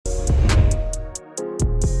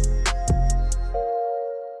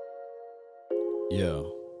Yeah.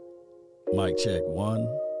 Mic check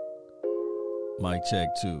 1. Mic check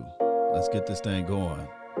 2. Let's get this thing going.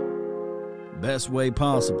 Best way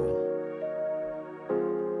possible.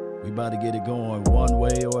 We about to get it going one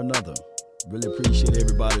way or another. Really appreciate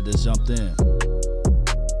everybody that jumped in.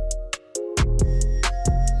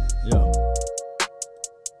 Yeah.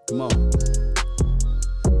 Come on.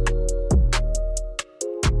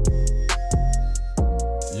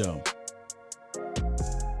 Yeah.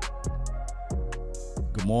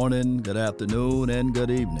 Good morning, good afternoon, and good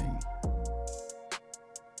evening.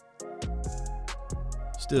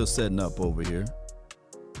 Still setting up over here.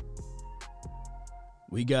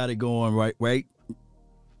 We got it going right.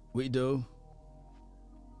 We do.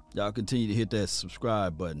 Y'all continue to hit that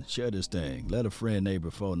subscribe button. Share this thing. Let a friend,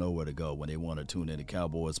 neighbor, foe know where to go when they want to tune in to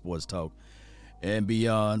Cowboys Sports Talk and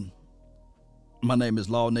beyond. My name is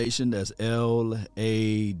Law Nation. That's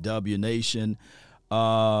L-A-W Nation.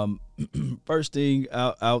 First thing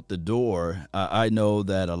out the door, I know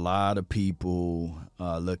that a lot of people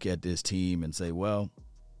look at this team and say, well,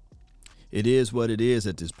 it is what it is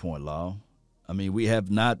at this point, Law. I mean, we have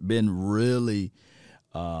not been really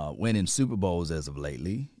winning Super Bowls as of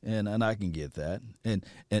lately, and I can get that. And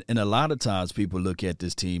a lot of times people look at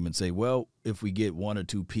this team and say, well, if we get one or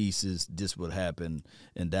two pieces, this would happen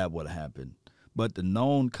and that would happen. But the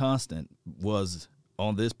known constant was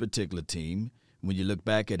on this particular team, when you look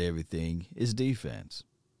back at everything, is defense.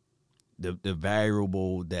 The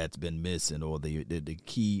variable that's been missing, or the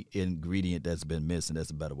key ingredient that's been missing,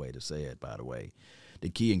 that's a better way to say it, by the way. The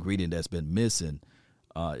key ingredient that's been missing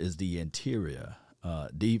is the interior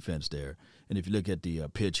defense there. And if you look at the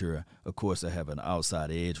picture, of course, I have an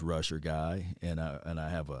outside edge rusher guy, and I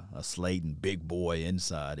have a Slayton big boy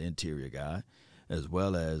inside interior guy, as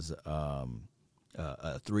well as a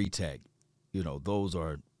 3-tech. You know, those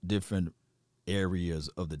are different areas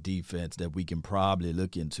of the defense that we can probably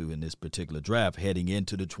look into in this particular draft heading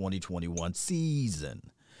into the 2021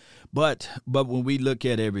 season. But when we look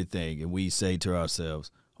at everything and we say to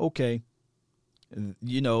ourselves, okay,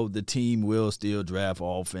 you know, the team will still draft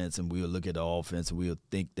offense, and we'll look at the offense and we'll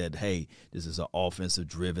think that, hey, this is an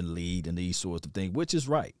offensive-driven lead and these sorts of things, which is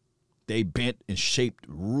right. They bent and shaped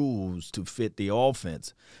rules to fit the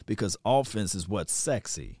offense because offense is what's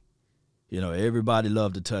sexy. You know, everybody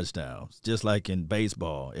loves the touchdowns. Just like in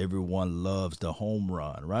baseball, everyone loves the home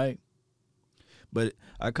run, right? But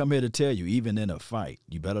I come here to tell you, even in a fight,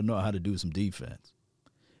 you better know how to do some defense.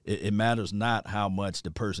 It matters not how much the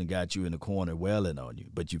person got you in the corner wailing on you,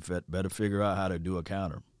 but you better figure out how to do a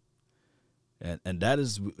counter. And that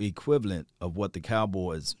is equivalent of what the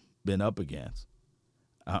Cowboys been up against.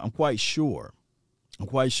 I'm quite sure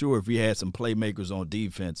if we had some playmakers on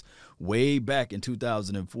defense way back in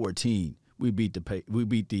 2014, we beat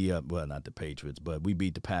not the Patriots, but we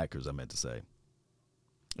beat the Packers, I meant to say.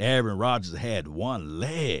 Aaron Rodgers had one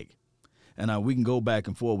leg. And we can go back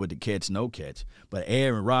and forth with the catch, no catch. But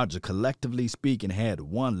Aaron Rodgers, collectively speaking, had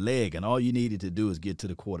one leg, and all you needed to do is get to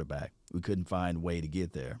the quarterback. We couldn't find a way to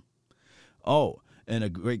get there. Oh, and a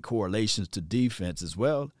great correlation to defense as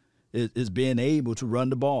well is being able to run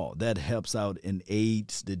the ball. That helps out and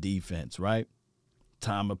aids the defense, right?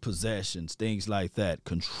 Time of possessions, things like that.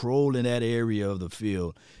 Controlling that area of the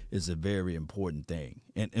field is a very important thing.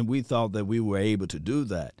 And we thought that we were able to do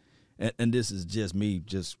that. And this is just me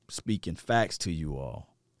just speaking facts to you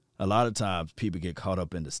all. A lot of times people get caught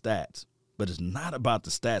up in the stats, but it's not about the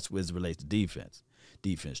stats as it relates to defense.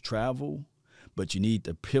 Defense travel, but you need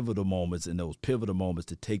the pivotal moments, and those pivotal moments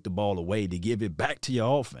to take the ball away, to give it back to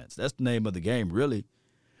your offense. That's the name of the game, really.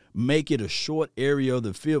 Make it a short area of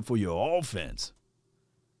the field for your offense.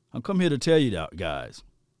 I'm come here to tell you that, guys.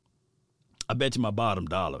 I bet you my bottom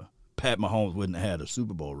dollar, Pat Mahomes wouldn't have had a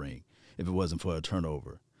Super Bowl ring if it wasn't for a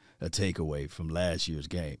turnover, a takeaway from last year's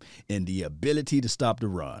game, and the ability to stop the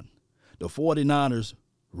run. The 49ers,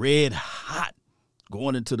 red hot,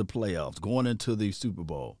 going into the playoffs, going into the Super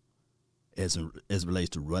Bowl, as it relates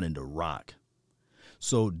to running the rock.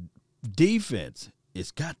 So defense,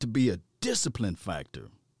 it's got to be a discipline factor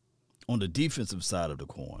on the defensive side of the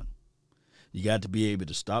coin. You got to be able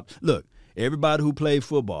to stop. Look, everybody who played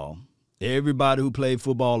football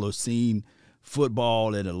or seen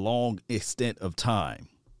football at a long extent of time,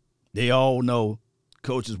 they all know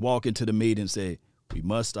coaches walk into the meeting and say, we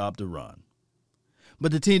must stop the run.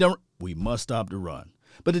 But the team don't. We must stop the run.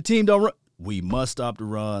 But the team don't run. We must stop the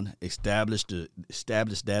run, establish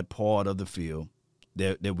that part of the field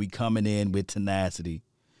that we coming in with tenacity,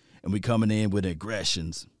 and we coming in with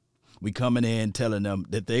aggressions. We coming in telling them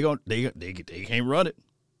that they can't run it.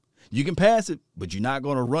 You can pass it, but you're not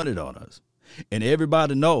going to run it on us. And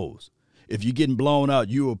everybody knows if you're getting blown out,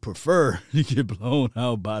 you would prefer to get blown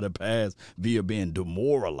out by the pass via being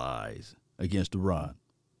demoralized against the run.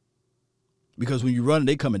 Because when you're running,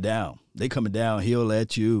 they coming down. They coming downhill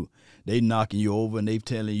at you. They knocking you over, and they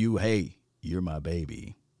telling you, hey, you're my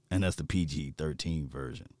baby. And that's the PG-13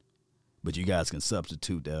 version. But you guys can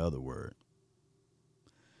substitute that other word.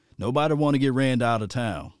 Nobody want to get ran out of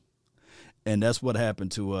town. And that's what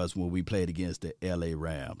happened to us when we played against the L.A.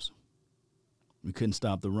 Rams. We couldn't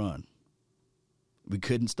stop the run. We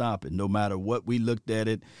couldn't stop it. No matter what we looked at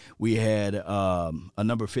it, we had a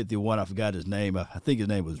number 51. I forgot his name. I think his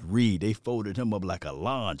name was Reed. They folded him up like a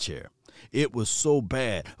lawn chair. It was so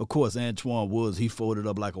bad. Of course, Antoine Woods, he folded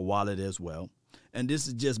up like a wallet as well. And this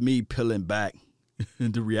is just me peeling back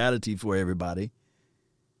the reality for everybody.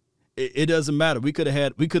 It doesn't matter. We could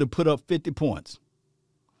have put up 50 points.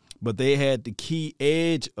 But they had the key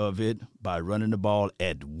edge of it by running the ball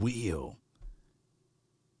at will.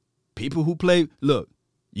 People who play, look,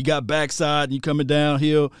 you got backside and you coming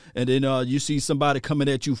downhill, and then you see somebody coming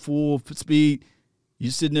at you full speed.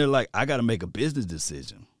 You're sitting there like, I got to make a business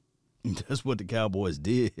decision. And that's what the Cowboys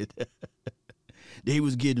did. They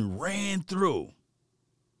was getting ran through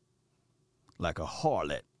like a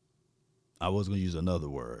harlot. I was going to use another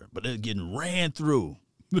word, but they're getting ran through.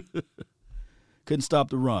 Couldn't stop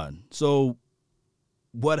the run. So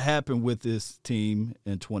what happened with this team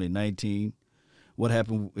in 2019? What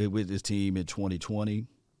happened with this team in 2020?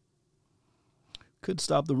 Couldn't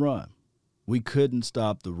stop the run. We couldn't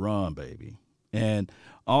stop the run, baby. And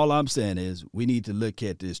all I'm saying is we need to look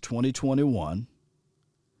at this 2021,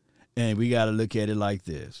 and we got to look at it like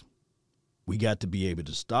this. We got to be able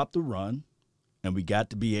to stop the run, and we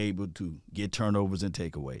got to be able to get turnovers and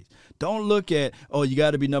takeaways. Don't look at, oh, you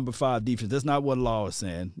got to be number 5 defense. That's not what law is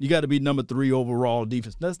saying. You got to be number 3 overall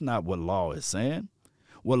defense. That's not what law is saying.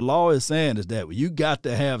 What law is saying is that you got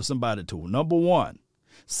to have somebody to, number 1,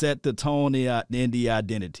 set the tone in the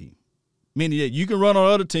identity. Meaning that you can run on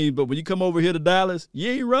other teams, but when you come over here to Dallas,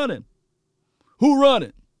 you ain't running. Who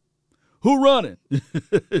running? Who running? You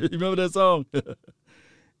remember that song?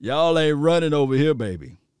 Y'all ain't running over here,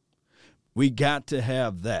 baby. We got to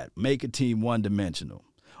have that. Make a team one-dimensional.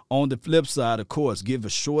 On the flip side, of course, give a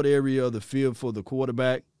short area of the field for the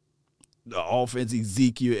quarterback, the offense,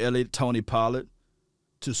 Ezekiel Elliott, Tony Pollard,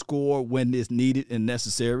 to score when it's needed and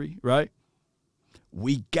necessary, right?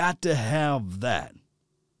 We got to have that.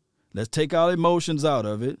 Let's take our emotions out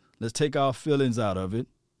of it. Let's take our feelings out of it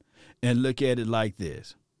and look at it like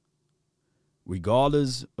this.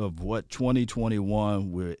 Regardless of what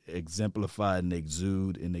 2021 will exemplify and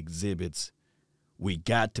exude and exhibits, we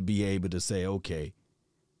got to be able to say, okay,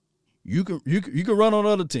 you can run on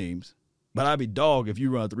other teams, but I'd be dog if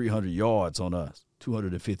you run 300 yards on us,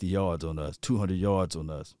 250 yards on us, 200 yards on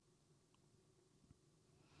us.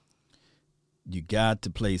 You got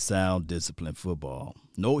to play sound, disciplined football.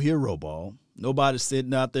 No hero ball. Nobody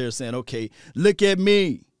sitting out there saying, okay, look at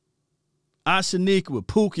me. Ashaniqua,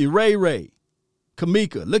 Pookie, Ray,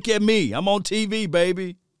 Kamika, look at me. I'm on TV,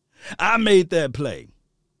 baby. I made that play.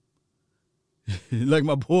 Like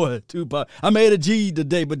my boy, Tupac. I made a G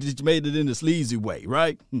today, but you made it in a sleazy way,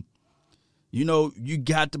 right? You know, you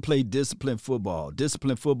got to play disciplined football.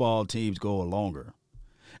 Disciplined football teams go longer.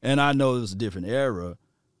 And I know it's a different era,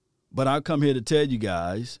 but I come here to tell you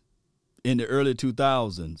guys, in the early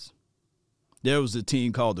 2000s, there was a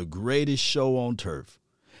team called the Greatest Show on Turf.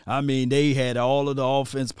 I mean, they had all of the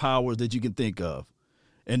offense powers that you can think of.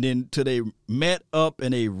 And then till they met up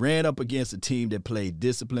and they ran up against a team that played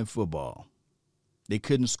disciplined football. They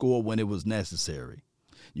couldn't score when it was necessary.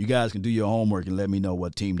 You guys can do your homework and let me know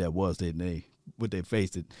what team that was what they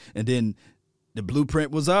faced it. And then the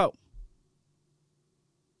blueprint was out.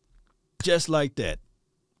 Just like that,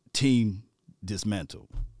 team dismantled.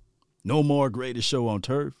 No more Greatest Show on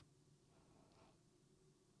Turf.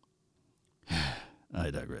 I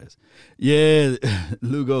digress. Yeah,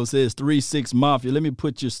 Lugo says 3-6 Mafia. Let me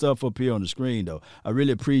put your stuff up here on the screen, though. I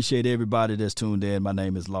really appreciate everybody that's tuned in. My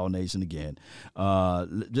name is Law Nation again.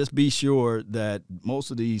 Just be sure that most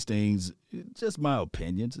of these things, just my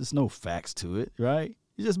opinions. There's no facts to it, right?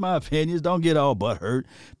 It's just my opinions. Don't get all butthurt.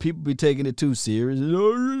 People be taking it too serious.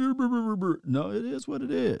 No, it is what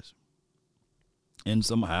it is. And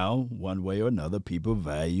somehow, one way or another, people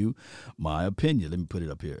value my opinion. Let me put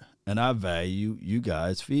it up here. And I value you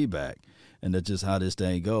guys' feedback. And that's just how this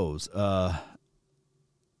thing goes. Law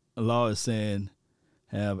is saying,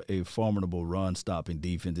 have a formidable run-stopping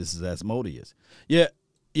defense. This is Asmodeus. Yep.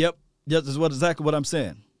 This is exactly what I'm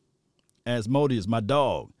saying. Asmodeus, my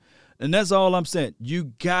dog. And that's all I'm saying.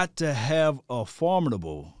 You got to have a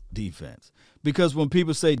formidable. defense. Because when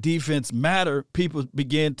people say defense matter, people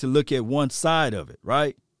begin to look at one side of it,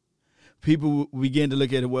 right? People begin to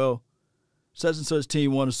look at it, well, such and such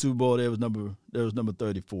team won a Super Bowl, there was number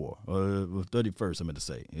 34, or 31st, I meant to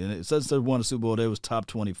say. And such and such won a Super Bowl, there was top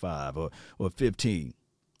 25 or 15.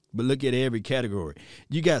 But look at every category.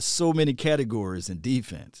 You got so many categories in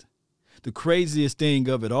defense. The craziest thing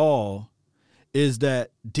of it all is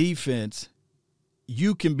that defense,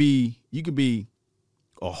 you can be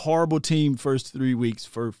a horrible team first 3 weeks,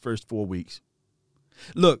 first 4 weeks.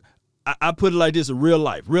 Look, I put it like this in real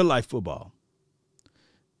life football.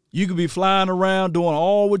 You could be flying around doing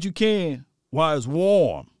all what you can while it's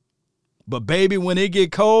warm. But, baby, when it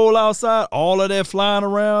get cold outside, all of that flying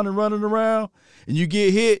around and running around, and you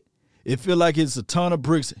get hit, it feel like it's a ton of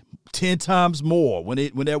bricks 10 times more when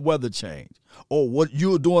that weather changed. Or what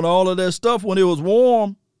you were doing all of that stuff when it was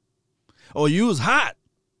warm. Or you was hot.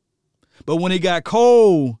 But when it got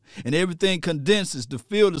cold and everything condenses, the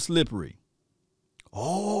field is slippery.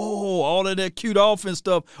 Oh, all of that cute offense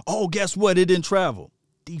stuff. Oh, guess what? It didn't travel.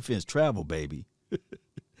 Defense travel, baby.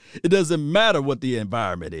 It doesn't matter what the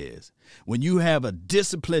environment is. When you have a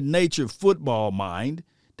disciplined nature football mind,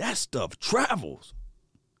 that stuff travels.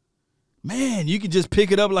 Man, you can just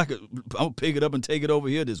pick it up I'm going to pick it up and take it over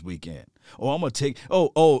here this weekend. Or I'm going to take,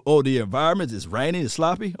 the environment is rainy, it's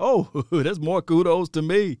sloppy. Oh, that's more kudos to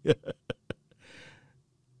me.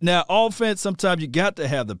 Now, offense, sometimes you got to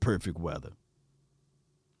have the perfect weather.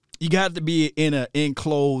 You got to be in an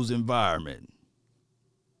enclosed environment.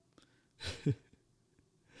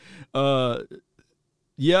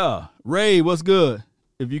 Yeah, Ray, what's good?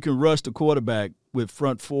 If you can rush the quarterback with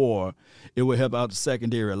front four, it will help out the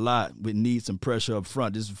secondary a lot. We need some pressure up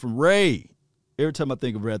front. This is from Ray. Every time I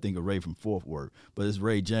think of Ray from Fort Worth, but it's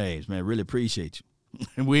Ray James, man. Really appreciate you.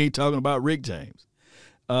 And we ain't talking about Rick James.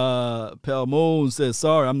 Pal Moon says,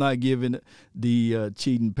 sorry, I'm not giving the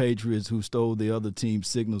cheating Patriots who stole the other team's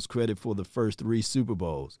signals credit for the first 3 Super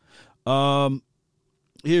Bowls.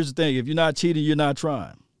 Here's the thing. If you're not cheating, you're not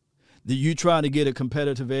trying. You trying to get a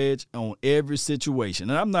competitive edge on every situation.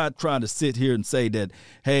 And I'm not trying to sit here and say that,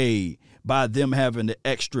 hey, by them having the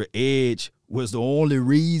extra edge was the only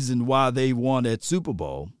reason why they won that Super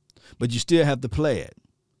Bowl, but you still have to play it.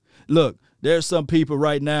 Look, there's some people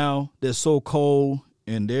right now that's so cold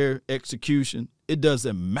in their execution, it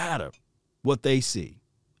doesn't matter what they see.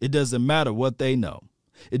 It doesn't matter what they know.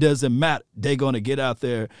 It doesn't matter. They're going to get out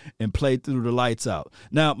there and play through the lights out.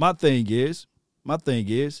 Now, my thing is,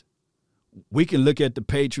 we can look at the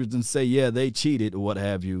Patriots and say, yeah, they cheated or what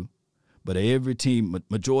have you, but every team,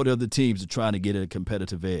 majority of the teams are trying to get a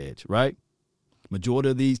competitive edge, right? Majority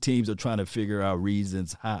of these teams are trying to figure out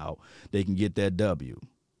reasons how they can get that W.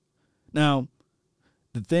 Now,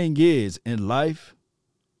 the thing is, in life,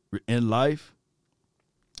 the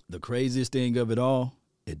craziest thing of it all,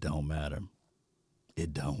 it don't matter.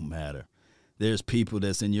 It don't matter. There's people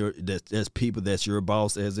that's your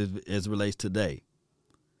boss as it relates today.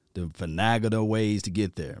 The finagle ways to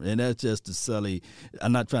get there. And that's just the sully.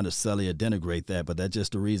 I'm not trying to sully or denigrate that, but that's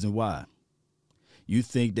just the reason why. You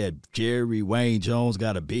think that Jerry Wayne Jones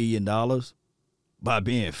got $1 billion by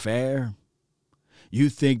being fair? You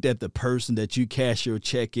think that the person that you cash your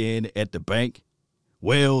check in at the bank,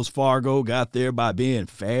 Wells Fargo, got there by being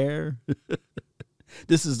fair?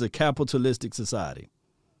 This is a capitalistic society.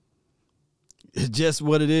 It's just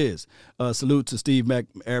what it is. Salute to Steve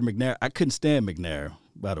McNair. I couldn't stand McNair,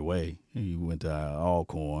 by the way. He went to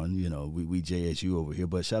Alcorn. You know, we JSU over here.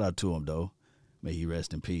 But shout out to him, though. May he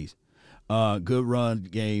rest in peace. Good Run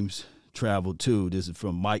Games travel, too. This is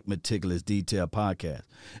from Mike Meticulous Detail Podcast.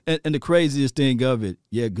 And the craziest thing of it,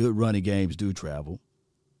 yeah, good running games do travel.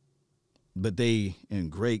 But they in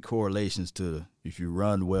great correlations to if you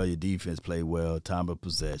run well, your defense play well, time of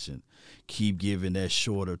possession, keep giving that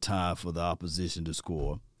shorter time for the opposition to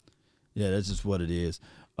score. Yeah, that's just what it is.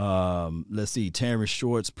 Let's see. Terrence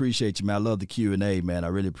Shorts, appreciate you, man. I love the Q&A, man. I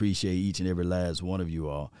really appreciate each and every last one of you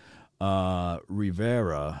all.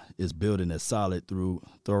 Rivera is building a solid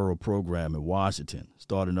thorough program in Washington,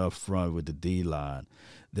 starting up front with the D-line.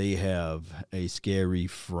 They have a scary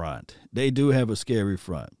front. They do have a scary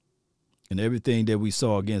front. And everything that we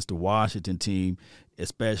saw against the Washington team,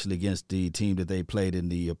 especially against the team that they played in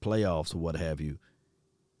the playoffs or what have you,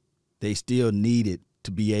 they still needed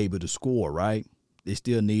to be able to score, right? They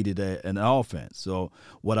still needed an offense. So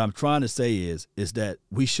what I'm trying to say is that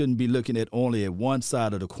we shouldn't be looking at only at one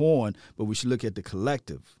side of the coin, but we should look at the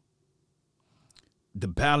collective. The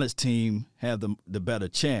balanced team have the better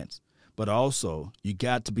chance. But also, you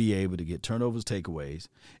got to be able to get turnovers, takeaways,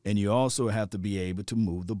 and you also have to be able to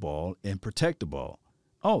move the ball and protect the ball.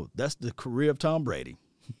 Oh, that's the career of Tom Brady.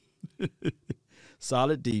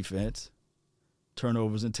 Solid defense,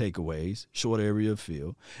 turnovers and takeaways, short area of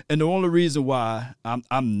field. And the only reason why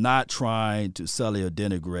I'm not trying to sully or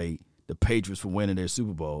denigrate the Patriots for winning their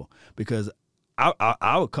Super Bowl, because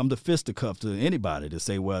I would come to fisticuff to anybody to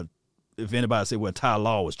say, well, if anybody say, well, Ty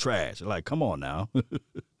Law was trash. Like, come on now.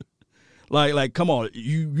 like, come on.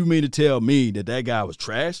 You mean to tell me that guy was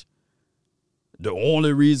trash? The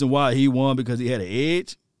only reason why he won because he had an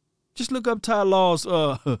edge? Just look up Ty Law's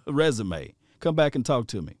resume. Come back and talk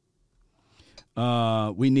to me.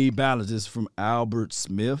 We need balance. This is from Albert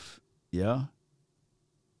Smith. Yeah.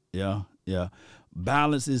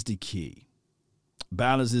 Balance is the key.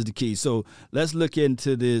 Balance is the key. So let's look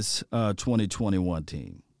into this 2021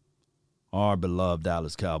 team, our beloved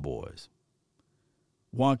Dallas Cowboys.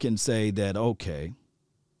 One can say that, okay,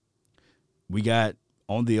 we got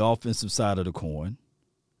on the offensive side of the coin,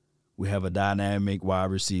 we have a dynamic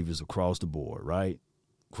wide receivers across the board, right?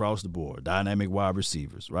 Across the board, dynamic wide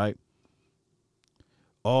receivers, right?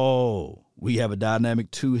 Oh, we have a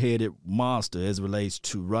dynamic two-headed monster as it relates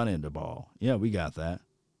to running the ball. Yeah, we got that.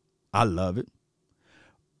 I love it.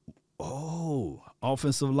 Oh,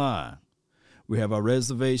 offensive line. We have our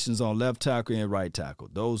reservations on left tackle and right tackle.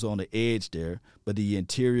 Those on the edge there, but the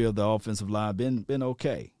interior of the offensive line been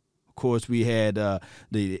okay. Of course, we had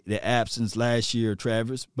the absence last year of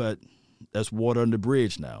Travis, but that's water under the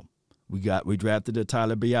bridge now. We drafted a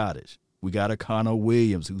Tyler Biadasz. We got a Connor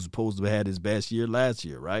Williams, who's supposed to have had his best year last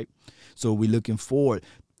year, right? So we're looking forward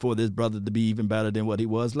for this brother to be even better than what he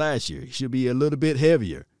was last year. He should be a little bit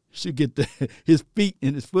heavier. Should get his feet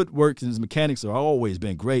and his footwork and his mechanics have always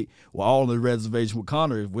been great. Well, all the reservation with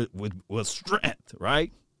Connor was strength,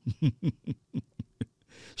 right?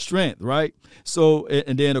 Strength, right? So,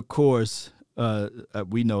 and then, of course,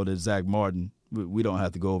 we know that Zach Martin, we don't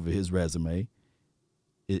have to go over his resume.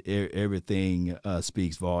 Everything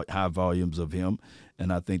speaks high volumes of him,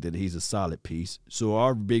 and I think that he's a solid piece. So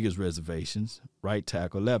our biggest reservations, right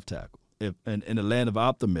tackle, left tackle. In the land of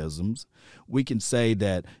optimisms, we can say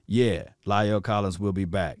that, yeah, La'el Collins will be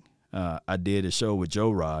back. I did a show with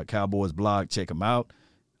Joe Rod, Cowboys blog. Check him out.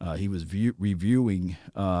 He was reviewing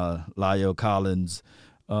La'el Collins'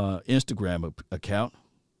 Instagram account.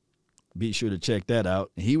 Be sure to check that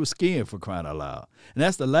out. He was skiing, for crying out loud. And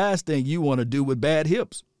that's the last thing you want to do with bad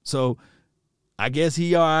hips. So I guess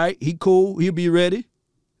he all right. He cool. He'll be ready.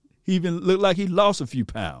 He even looked like he lost a few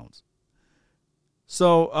pounds.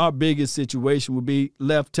 So our biggest situation would be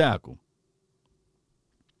left tackle.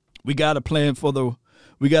 We got to plan for the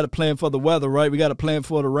weather, right? We got to plan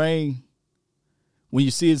for the rain. When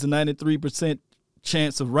you see it's a 93%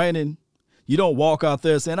 chance of raining, you don't walk out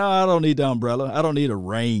there saying, "Oh, I don't need the umbrella. I don't need a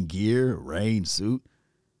rain gear, rain suit.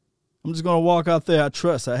 I'm just going to walk out there. I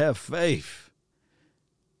trust. I have faith."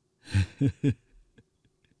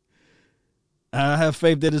 I have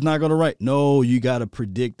faith that it's not going to rain. No, you got to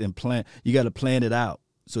predict and plan. You got to plan it out.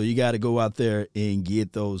 So you got to go out there and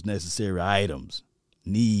get those necessary items,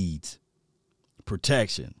 needs,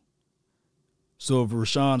 protection. So if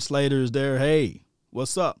Rashawn Slater is there, hey,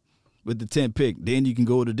 what's up with the 10th pick? Then you can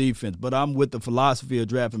go to defense. But I'm with the philosophy of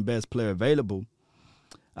drafting best player available.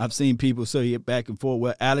 I've seen people say it back and forth.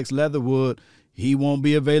 Well, Alex Leatherwood, he won't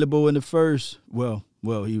be available in the first. Well,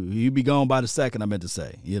 he'll be gone by the second, I meant to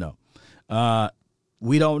say,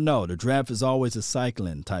 we don't know. The draft is always a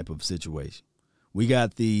cycling type of situation. We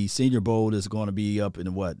got the Senior Bowl that's going to be up in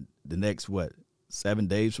the next 7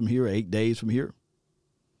 days from here, 8 days from here.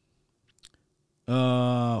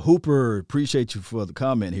 Hooper, appreciate you for the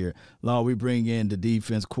comment here. Law, we bring in the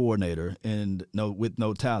defense coordinator and with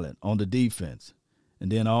no talent on the defense. And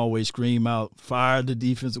then always scream out, fire the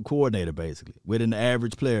defensive coordinator, basically. With an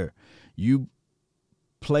average player. You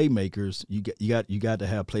playmakers, you got to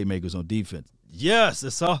have playmakers on defense. Yes,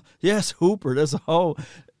 that's all. Yes, Hooper, that's all.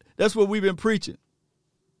 That's what we've been preaching.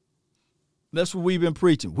 That's what we've been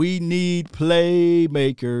preaching. We need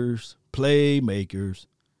playmakers.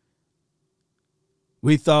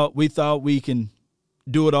 We thought we can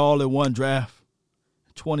do it all in one draft.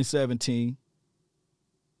 2017.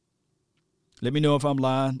 Let me know if I'm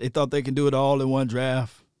lying. They thought they can do it all in one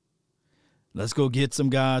draft. Let's go get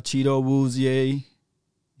some guy, Cheeto Awuzie,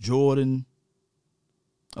 Jordan,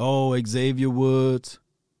 Xavier Woods.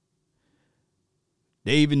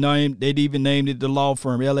 They even named it the law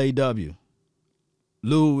firm, LAW.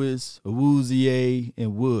 Lewis, Awuzie,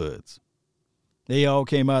 and Woods. They all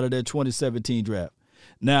came out of their 2017 draft.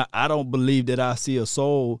 Now, I don't believe that I see a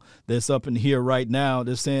soul that's up in here right now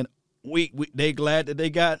that's saying they glad that they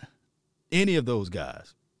got any of those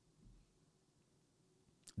guys.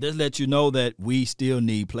 Just let you know that we still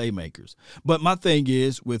need playmakers. But my thing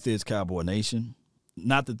is with this Cowboy Nation,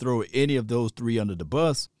 not to throw any of those three under the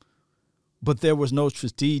bus, but there was no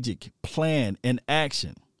strategic plan in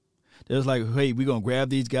action. There's like, hey, we're going to grab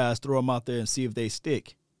these guys, throw them out there and see if they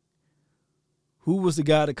stick. Who was the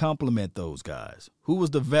guy to complement those guys? Who was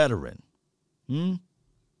the veteran?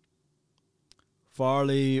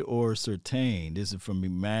 Farley or Surtain? This is from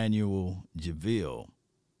Emmanuel Javille.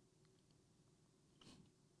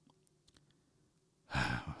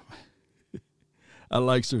 I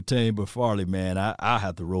like Surtain, but Farley, man, I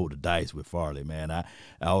have to roll the dice with Farley, man.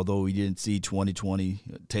 Although we didn't see 2020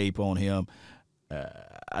 tape on him,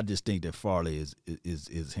 I just think that Farley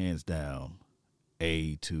is hands down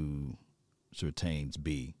A to Surtain's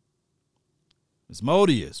B.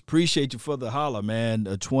 Asmodeus, appreciate you for the holler, man.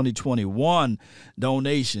 A 2021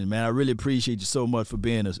 donation, man. I really appreciate you so much for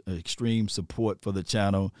being an extreme support for the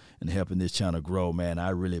channel and helping this channel grow, man. I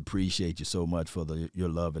really appreciate you so much for your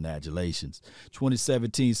love and adulations.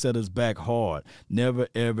 2017 set us back hard. Never,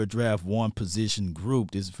 ever draft one position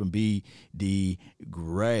group. This is from B.D.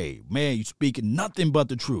 Gray. Man, you speaking nothing but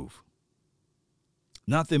the truth.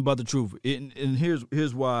 Nothing but the truth. And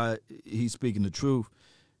here's why he's speaking the truth.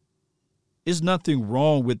 There's nothing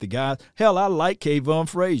wrong with the guy. Hell, I like Kayvon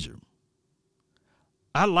Frazier.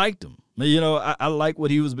 I liked him. You know, I like what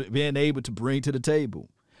he was being able to bring to the table.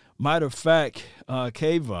 Matter of fact,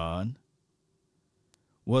 Kayvon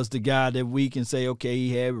was the guy that we can say, okay,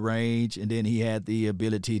 he had range and then he had the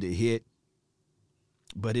ability to hit.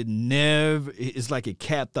 But it's like it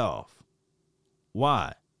capped off.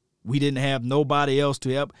 Why? We didn't have nobody else to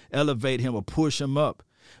help elevate him or push him up.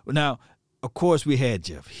 Now, of course, we had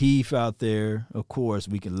Jeff Heath out there. Of course,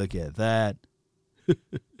 we can look at that.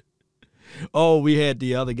 Oh, we had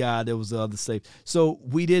the other guy that was the other safe. So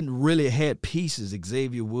we didn't really had pieces.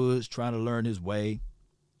 Xavier Woods trying to learn his way.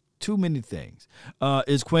 Too many things.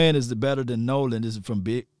 Is Quinn is better than Nolan? This is from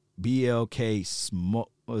BLK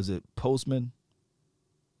what is it, Postman?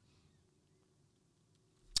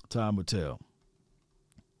 Time will tell.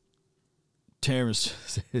 Terrence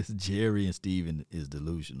says Jerry and Steven is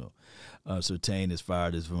delusional. Surtain is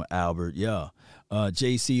fired. This is from Albert. Yeah.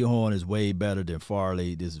 J.C. Horn is way better than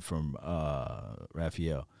Farley. This is from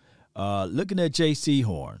Raphael. Looking at J.C.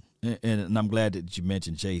 Horn, and I'm glad that you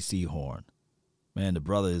mentioned J.C. Horn. Man, the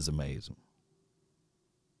brother is amazing.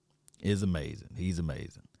 He's amazing. He's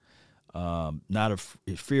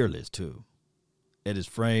fearless, too. At his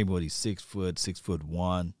frame, he's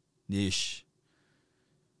 6'1"-ish.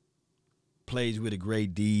 Plays with a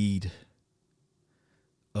great deed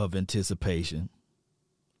of anticipation,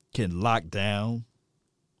 can lock down.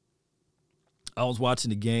 I was watching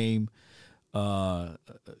the game of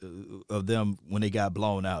them when they got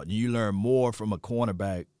blown out. And you learn more from a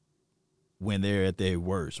cornerback when they're at their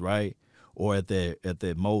worst, right? Or at their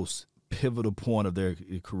most pivotal point of their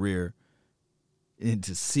career, and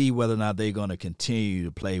to see whether or not they're going to continue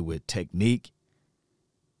to play with technique,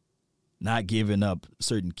 not giving up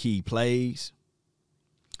certain key plays.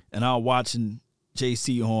 And I was watching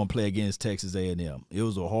J.C. Horn play against Texas A&M. It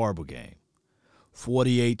was a horrible game.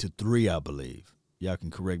 48-3, I believe. Y'all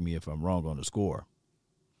can correct me if I'm wrong on the score.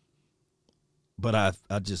 But I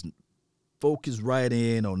just focused right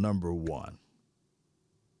in on number one.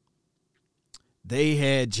 They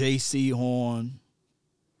had J.C. Horn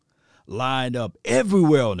lined up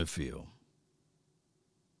everywhere on the field.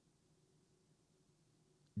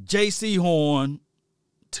 J.C. Horn,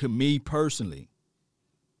 to me personally,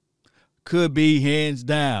 could be hands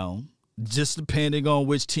down, just depending on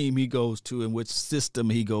which team he goes to and which system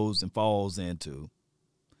he goes and falls into,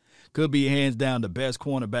 could be hands down the best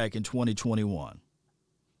cornerback in 2021.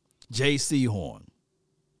 J.C. Horn.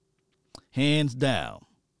 Hands down.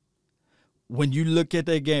 When you look at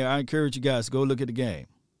that game, I encourage you guys to go look at the game.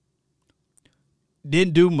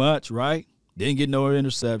 Didn't do much, right? Didn't get no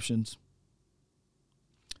interceptions.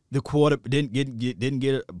 The quarter didn't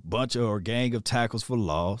get a bunch of or gang of tackles for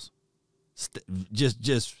loss.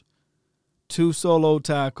 Just two solo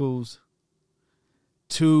tackles,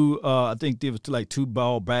 I think there was like two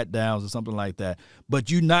ball bat downs or something like that.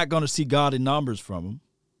 But you're not going to see gaudy numbers from him.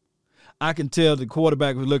 I can tell the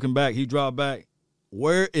quarterback was looking back. He dropped back.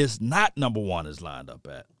 Where is not number one is lined up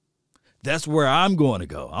at. That's where I'm going to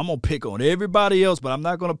go. I'm going to pick on everybody else, but I'm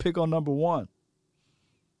not going to pick on number one.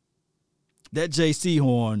 That J.C.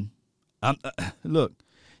 Horn, look,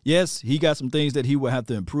 yes, he got some things that he will have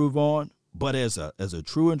to improve on, but as a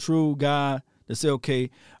true guy that say, okay,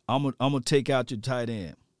 I'm gonna take out your tight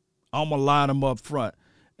end. I'm going to line him up front,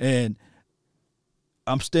 and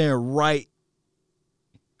I'm staring right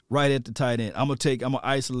at the tight end. I'm going to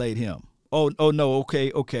isolate him. Oh no,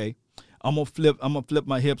 okay. I'm gonna flip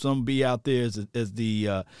my hips. I'm gonna be out there as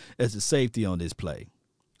the safety on this play.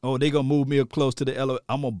 Oh, they gonna move me up close to the LO.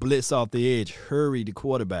 I'm gonna blitz off the edge, hurry the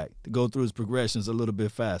quarterback to go through his progressions a little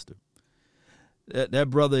bit faster. That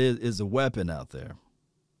brother is a weapon out there.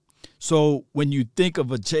 So when you think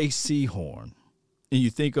of a J.C. Horn and you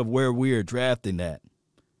think of where we are drafting at,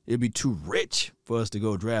 it'd be too rich for us to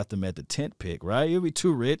go draft him at the 10th pick, right? It'd be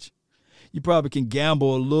too rich. You probably can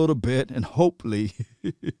gamble a little bit, and hopefully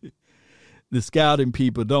the scouting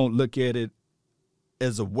people don't look at it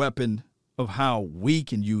as a weapon of how we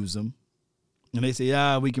can use them. And they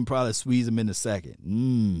say, we can probably squeeze them in the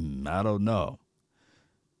second. I don't know.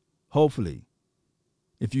 Hopefully,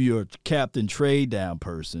 if you're a captain trade down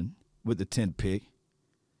person with the 10th pick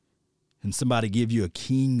and somebody give you a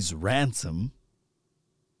king's ransom,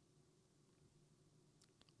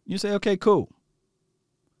 you say, okay, cool.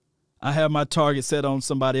 I have my target set on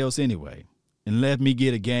somebody else anyway, and let me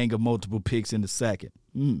get a gang of multiple picks in the second.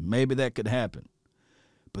 Maybe that could happen.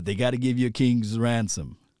 But they got to give you a king's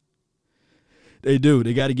ransom. They do.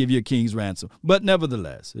 They got to give you a king's ransom. But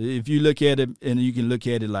nevertheless, if you look at it, and you can look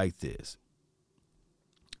at it like this.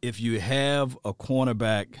 If you have a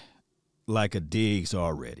cornerback like a Diggs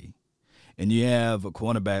already, and you have a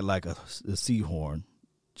cornerback like a Seahorn,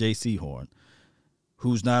 J.C. Horn,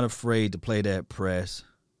 who's not afraid to play that press,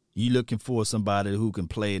 you looking for somebody who can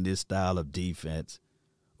play in this style of defense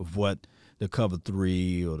of what the cover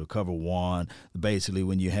 3 or the cover 1, basically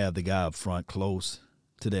when you have the guy up front close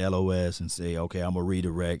to the LOS and say, okay, I'm going to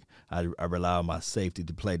redirect. I rely on my safety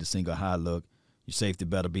to play the single high look. Your safety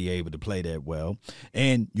better be able to play that well.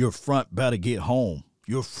 And your front better get home.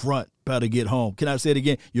 Your front better get home. Can I say it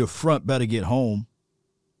again? Your front better get home.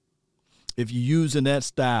 If you're using that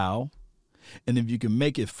style, and if you can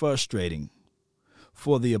make it frustrating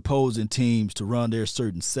for the opposing teams to run their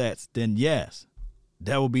certain sets, then yes,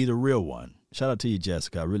 that will be the real one. Shout out to you,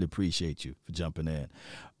 Jessica. I really appreciate you for jumping in.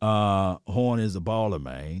 Horn is a baller,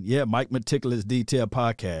 man. Yeah, Mike Meticulous Detail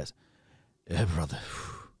Podcast. Yeah, brother.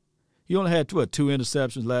 He only had 2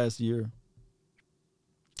 interceptions last year.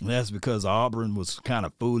 And that's because Auburn was kind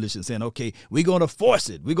of foolish and saying, okay, we're going to force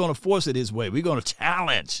it. We're going to force it his way. We're going to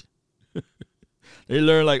challenge. They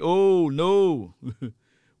learned like, oh, no,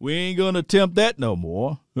 we ain't going to attempt that no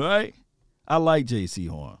more, right? I like J.C.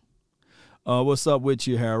 Horn. What's up with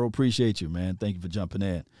you, Harold? Appreciate you, man. Thank you for jumping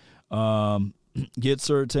in. Get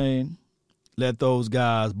certain. Let those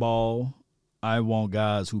guys ball. I want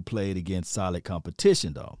guys who played against solid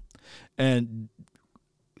competition, though. And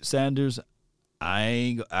Sanders,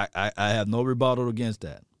 I have no rebuttal against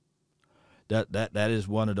that. That is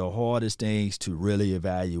one of the hardest things to really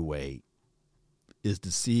evaluate, is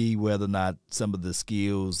to see whether or not some of the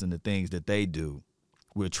skills and the things that they do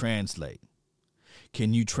will translate.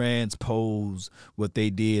 Can you transpose what they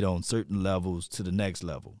did on certain levels to the next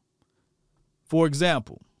level? For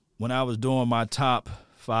example, when I was doing my top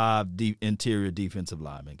 5 interior defensive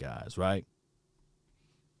linemen guys, right?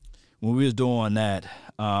 When we was doing that,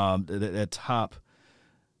 that top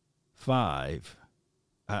 5,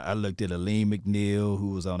 I looked at Aleem McNeil,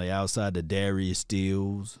 who was on the outside, the Darius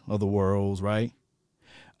Steels of the worlds, right?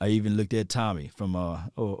 I even looked at Tommy from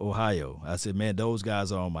Ohio. I said, man, those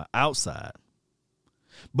guys are on my outside.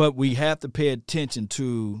 But we have to pay attention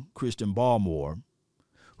to Christian Barmore,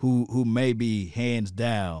 who may be hands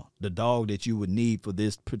down the dog that you would need for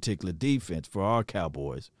this particular defense for our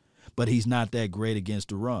Cowboys. But he's not that great against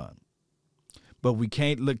the run. But we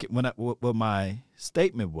can't look at what my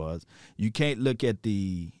statement was. You can't look at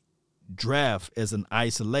the draft as an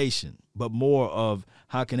isolation, but more of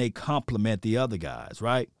how can they complement the other guys,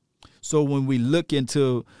 right? So when we look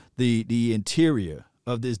into the interior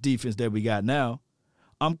of this defense that we got now,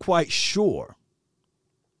 I'm quite sure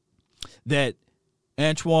that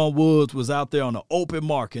Antoine Woods was out there on the open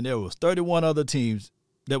market, and there was 31 other teams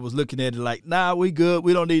that was looking at it like, nah, we good.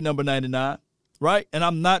 We don't need number 99, right? And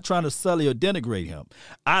I'm not trying to sully or denigrate him.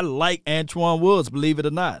 I like Antoine Woods, believe it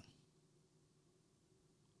or not.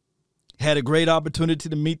 Had a great opportunity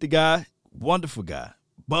to meet the guy. Wonderful guy.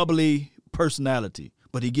 Bubbly personality,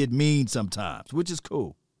 but he get mean sometimes, which is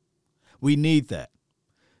cool. We need that.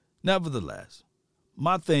 Nevertheless,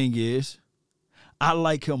 my thing is, I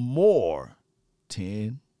like him more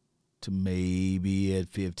 10 to maybe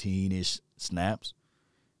at 15-ish snaps.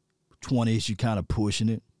 20-ish, you kind of pushing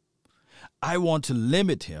it. I want to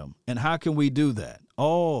limit him. And how can we do that?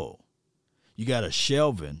 Oh, you got a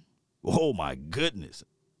Shelvin. Oh, my goodness.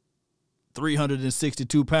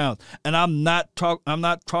 362 pounds. And I'm not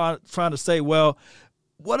trying to say, well,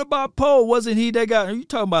 what about Poe? Wasn't he that guy? You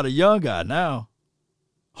talking about a young guy now.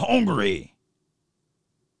 Hungry.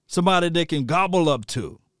 Somebody that can gobble up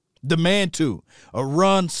to. Demand to. A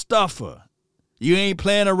run stuffer. You ain't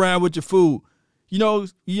playing around with your food. You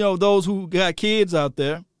know those who got kids out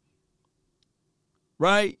there,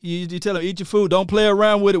 right? You tell them, eat your food. Don't play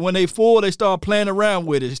around with it. When they full, they start playing around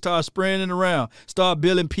with it. They start spraying it around. Start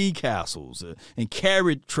building pea castles and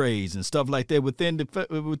carrot trays and stuff like that within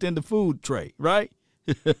the food tray, right?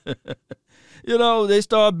 They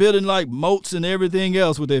start building like moats and everything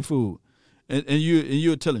else with their food. And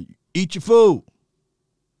you're telling them, eat your food.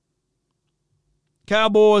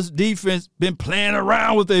 Cowboys defense been playing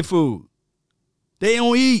around with their food. They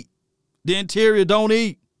don't eat. The interior don't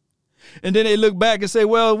eat. And then they look back and say,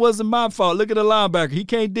 well, it wasn't my fault. Look at the linebacker. He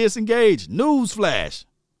can't disengage. Newsflash.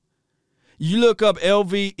 You look up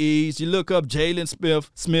LVEs, you look up Jalen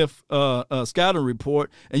Smith scouting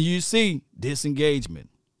report, and you see disengagement.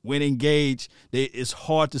 When engaged, it's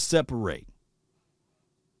hard to separate.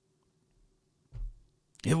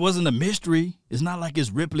 It wasn't a mystery. It's not like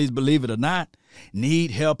it's Ripley's, believe it or not.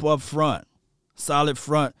 Need help up front. Solid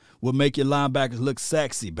front will make your linebackers look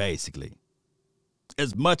sexy, basically.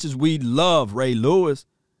 As much as we love Ray Lewis,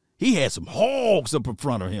 he had some hogs up in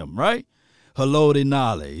front of him, right? Haloti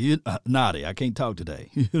Ngata, I can't talk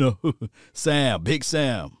today. Sam, Big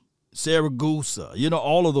Sam, Saragusa,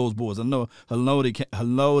 all of those boys. I know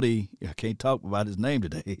Haloti, I can't talk about his name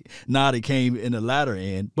today. Ngata came in the latter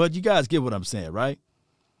end, but you guys get what I'm saying, right?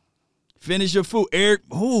 Finish your food. Eric,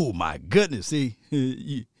 oh, my goodness. See,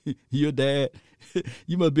 your dad,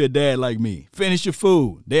 you must be a dad like me. Finish your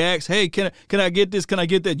food. They ask, hey, can I get this? Can I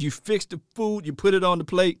get that? You fix the food. You put it on the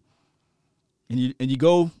plate. And you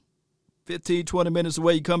go 15, 20 minutes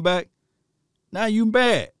away. You come back. Now you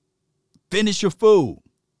bad. Finish your food.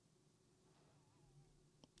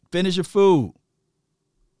 Finish your food.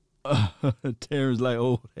 Terrence like,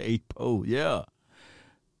 oh, hey, Poe, yeah.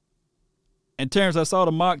 And Terrence, I saw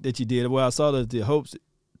the mock that you did. Well, I saw the hopes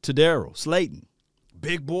to Daryl Slayton,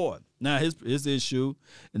 big boy. Now his issue,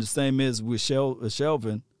 and the same is with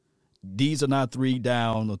Shelvin. These are not 3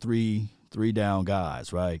 down or three down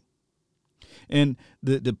guys, right? And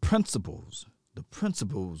the principles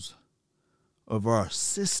of our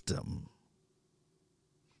system.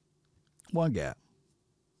 One gap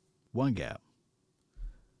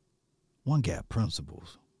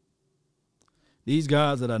principles. These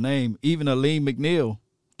guys that I named, even Aleem McNeil,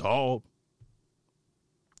 dog,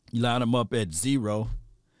 you line them up at 0,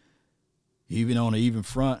 even on an even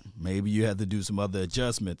front. Maybe you have to do some other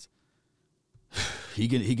adjustments. He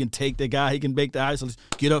can take the guy. He can make the isolation,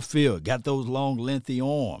 get upfield, got those long, lengthy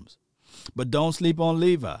arms. But don't sleep on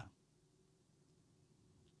Levi.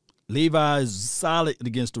 Levi is solid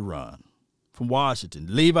against the run from Washington.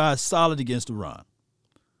 Levi is solid against the run.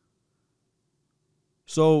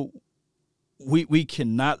 So we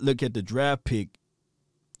cannot look at the draft pick,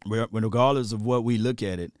 regardless of what we look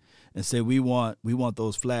at it, and say we want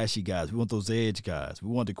those flashy guys. We want those edge guys. We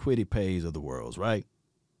want the Kwity Pays of the world, right?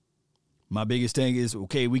 My biggest thing is,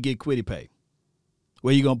 okay, we get Kwity Paye.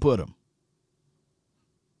 Where you going to put him?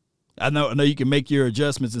 I know you can make your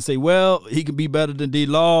adjustments and say, well, he can be better than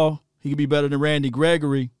D-Law. He can be better than Randy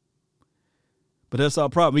Gregory. But that's our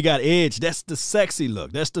problem. We got edge. That's the sexy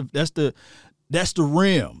look. That's the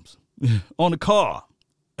rims on the car.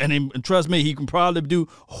 And trust me, he can probably do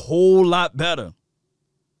a whole lot better.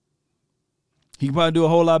 He can probably do a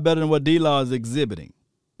whole lot better than what D-Law is exhibiting.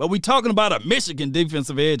 But we're talking about a Michigan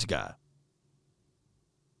defensive edge guy.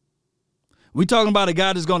 We're talking about a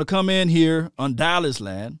guy that's going to come in here on Dallas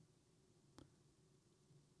land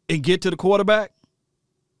and get to the quarterback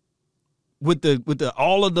with the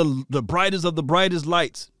all of the brightest of the brightest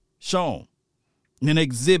lights shown and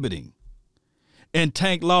exhibiting. And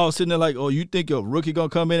Tank Law sitting there like, oh, you think a rookie going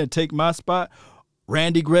to come in and take my spot?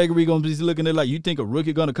 Randy Gregory going to be looking at it like, you think a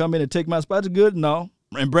rookie going to come in and take my spot? That's good? No.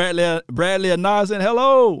 And Bradley Anae saying,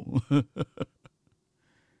 hello.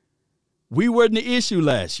 We weren't the issue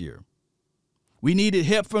last year. We needed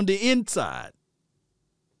help from the inside.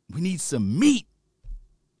 We need some meat.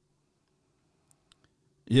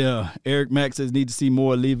 Yeah, Eric Mack says need to see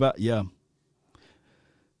more Levi. Yeah.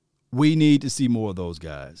 We need to see more of those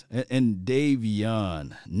guys. And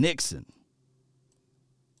Davion Nixon.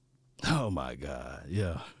 Oh, my God.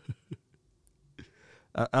 Yeah.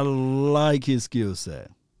 I like his skill set.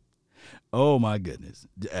 Oh, my goodness.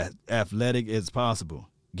 Athletic as possible.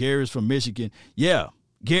 Gary's from Michigan. Yeah.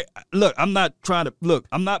 Look, I'm not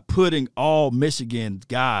putting all Michigan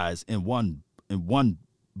guys in one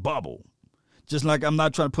bubble. Just like I'm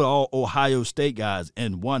not trying to put all Ohio State guys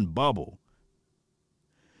in one bubble.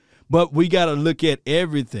 But we got to look at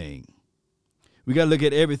everything. We got to look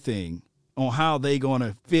at everything on how they going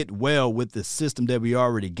to fit well with the system that we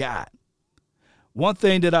already got. One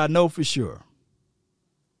thing I know for sure,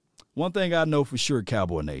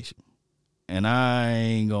 Cowboy Nation, and I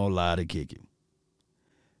ain't going to lie to kick it.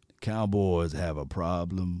 The Cowboys have a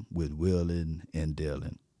problem with willing and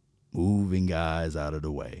dealing, moving guys out of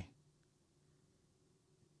the way,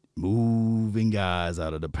 moving guys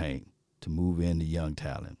out of the paint to move in the young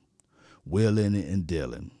talent, willing and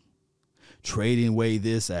dealing, trading away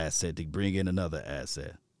this asset to bring in another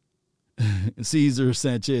asset. Cesar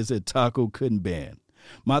Sanchez said Taco couldn't bend.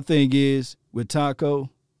 My thing is, with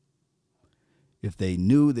Taco, if they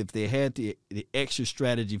had the extra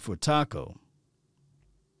strategy for Taco,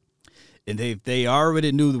 and if they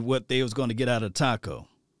already knew what they was going to get out of Taco,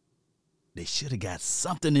 they should have got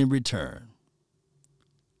something in return.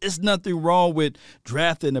 There's nothing wrong with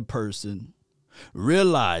drafting a person,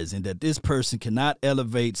 realizing that this person cannot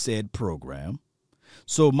elevate said program.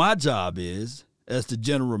 So my job is, as the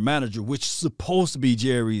general manager, which is supposed to be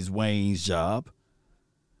Jerry Wayne's job,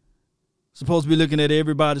 supposed to be looking at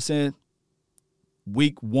everybody saying,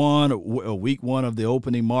 week one of the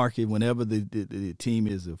opening market, whenever the team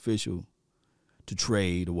is official to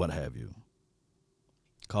trade or what have you,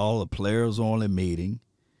 call a players only meeting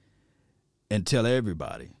and tell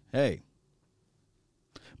everybody, hey,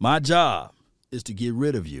 my job is to get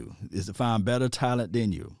rid of you, is to find better talent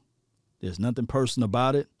than you. There's nothing personal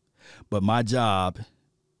about it, but my job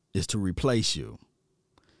is to replace you.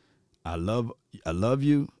 I love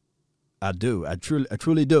you. I do. I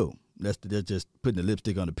truly do. That's just putting the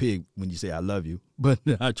lipstick on the pig when you say I love you, but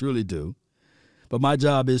I truly do. But my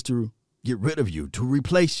job is to get rid of you, to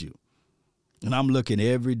replace you. And I'm looking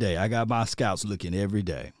every day. I got my scouts looking every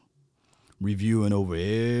day, reviewing over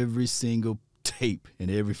every single tape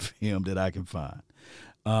and every film that I can find.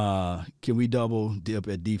 Can we double dip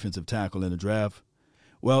at defensive tackle in the draft?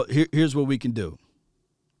 Well, here's what we can do.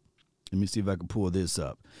 Let me see if I can pull this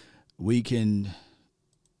up. We can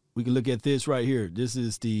look at this right here. This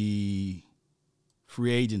is the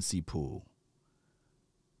free agency pool.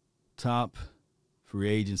 Top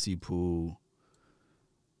free agency pool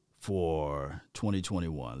for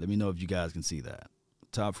 2021. Let me know if you guys can see that.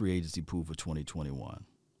 Top free agency pool for 2021.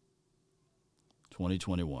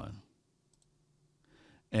 2021.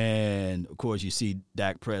 And, of course, you see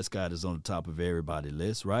Dak Prescott is on the top of everybody's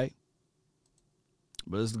list, right?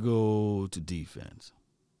 But let's go to defense.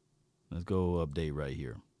 Let's go update right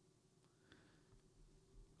here.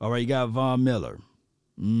 All right, you got Von Miller.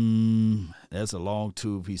 That's a long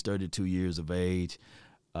tooth. He's 32 years of age.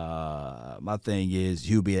 My thing is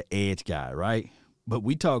he'll be an edge guy, right? But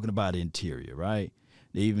we talking about interior, right?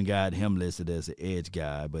 They even got him listed as an edge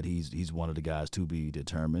guy, but he's one of the guys to be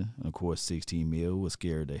determined. Of course, $16 million will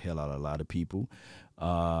scare the hell out of a lot of people.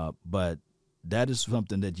 But that is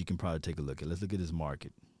something that you can probably take a look at. Let's look at his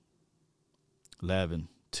market.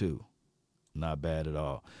 11-2. Not bad at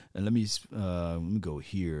all. And let me go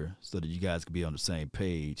here so that you guys can be on the same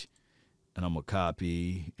page. And I'm going to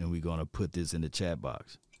copy, and we're going to put this in the chat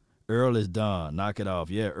box. Earl is done. Knock it off.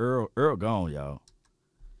 Yeah, Earl gone, y'all.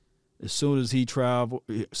 As soon as he traveled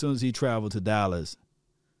to Dallas,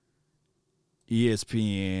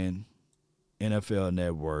 ESPN, NFL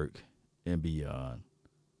Network, and beyond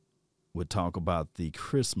would talk about the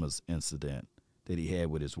Christmas incident that he had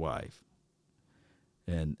with his wife.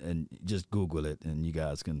 And just Google it, and you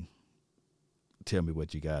guys can tell me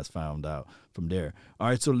what you guys found out from there. All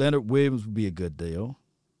right, so Leonard Williams would be a good deal.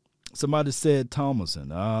 Somebody said Thomason.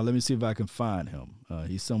 Let me see if I can find him.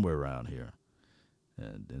 He's somewhere around here.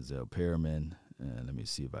 And Denzel Perriman. And let me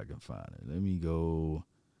see if I can find it. Let me go.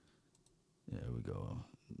 There we go.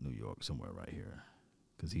 New York, somewhere right here.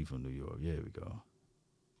 Because he's from New York. Yeah, here we go.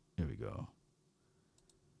 Here we go.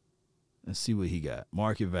 Let's see what he got.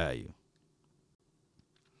 Market value.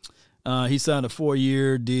 He signed a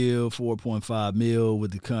 4-year deal, $4.5 million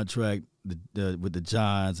with the contract with the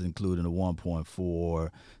Giants, including a 1.4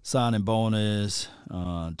 signing bonus,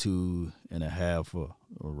 2.5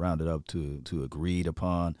 or rounded up to agreed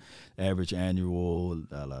upon average annual.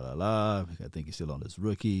 I think he's still on his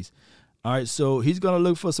rookies. All right, so he's going to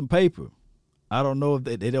look for some paper. I don't know if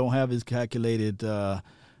they don't have his calculated.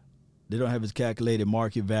 They don't have his calculated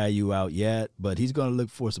market value out yet, but he's going to look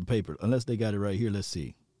for some paper unless they got it right here. Let's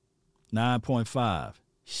see. 9.5.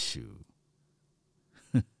 Shoot.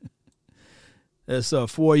 That's a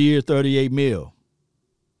 4-year, $38 million.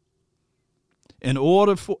 In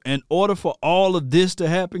order for all of this to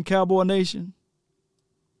happen, Cowboy Nation,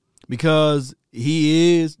 because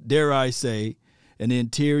he is, dare I say, an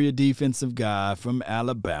interior defensive guy from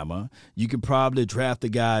Alabama. You can probably draft the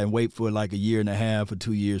guy and wait for like a year and a half or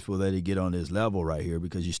 2 years before they get on this level right here,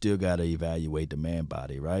 because you still got to evaluate the man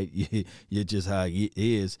body, right? You're just how it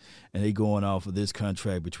is. And they going off of this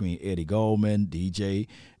contract between Eddie Goldman, DJ,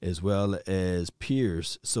 as well as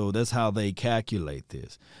Pierce. So that's how they calculate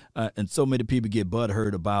this. And so many people get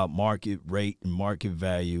butthurt about market rate and market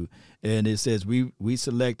value. And it says we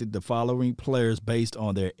selected the following players based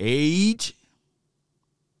on their age,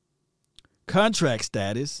 contract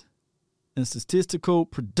status, and statistical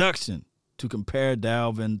production to compare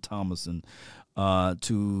Dalvin Tomlinson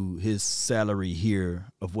to his salary here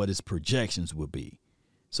of what his projections would be.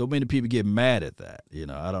 So many people get mad at that.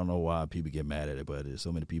 I don't know why people get mad at it, but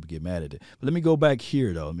so many people get mad at it. But let me go back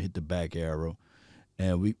here, though. Let me hit the back arrow.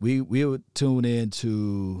 And we would tune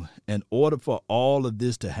into, in order for all of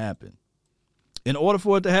this to happen, in order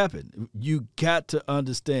for it to happen, you got to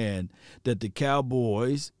understand that the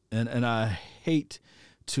Cowboys, and I hate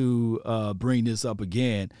to bring this up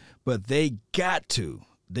again, but they got to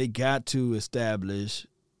establish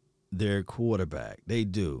their quarterback. They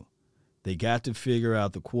do. They got to figure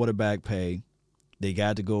out the quarterback pay. They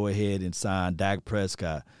got to go ahead and sign Dak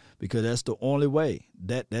Prescott, because that's the only way.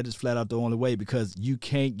 That is flat out the only way, because you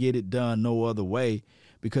can't get it done no other way,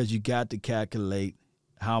 because you got to calculate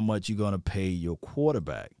how much you're going to pay your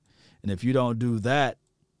quarterback. And if you don't do that,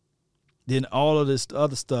 then all of this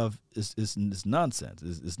other stuff is nonsense.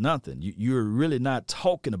 It's nothing. You're really not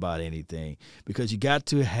talking about anything, because you got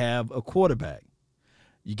to have a quarterback.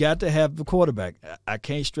 You got to have the quarterback. I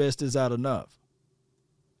can't stress this out enough.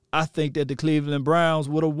 I think that the Cleveland Browns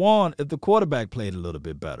would have won if the quarterback played a little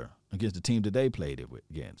bit better against the team that they played it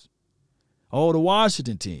against. Oh, the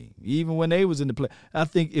Washington team, even when they was in the play, I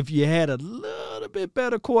think if you had a little bit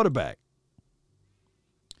better quarterback.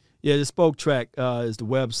 Yeah, the Spoke Track is the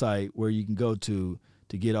website where you can go to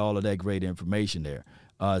get all of that great information there.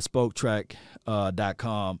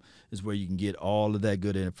 SpokeTrack.com is where you can get all of that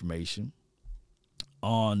good information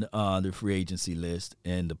on the free agency list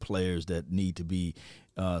and the players that need to be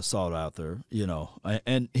sought out there,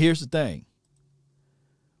 And here's the thing.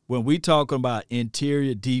 When we talk about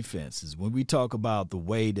interior defenses, when we talk about the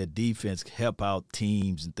way that defense help out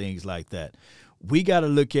teams and things like that, we got to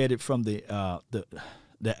look at it from the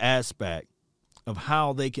aspect of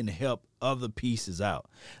how they can help other pieces out.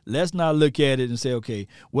 Let's not look at it and say, okay,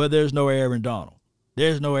 well, there's no Aaron Donald.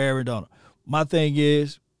 There's no Aaron Donald. My thing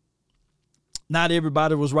is, not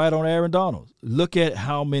everybody was right on Aaron Donald. Look at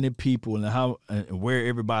how many people and where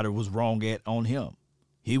everybody was wrong at on him.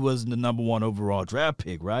 He wasn't the number 1 overall draft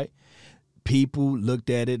pick, right? People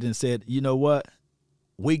looked at it and said, you know what?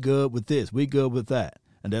 We good with this. We good with that.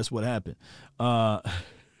 And that's what happened.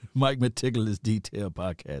 Mike Meticulous Detail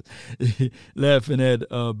Podcast, laughing at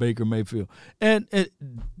Baker Mayfield. And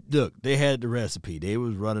look, they had the recipe. They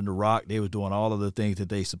was running the rock. They was doing all of the things that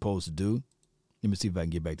they supposed to do. Let me see if I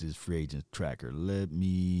can get back to this free agent tracker. Let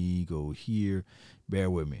me go here.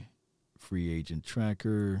 Bear with me. Free agent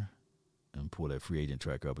tracker. And pull that free agent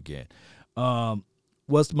tracker up again.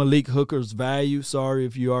 What's Malik Hooker's value? Sorry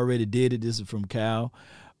if you already did it. This is from Cal.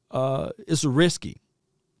 It's risky.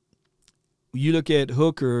 You look at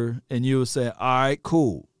Hooker and you'll say, all right,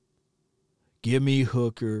 cool. Give me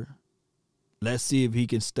Hooker. Let's see if he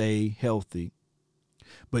can stay healthy.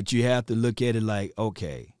 But you have to look at it like,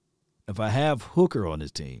 okay, if I have Hooker on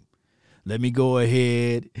this team, let me go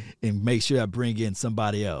ahead and make sure I bring in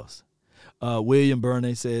somebody else. William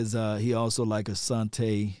Burney says he also like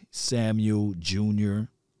Asante Samuel Jr.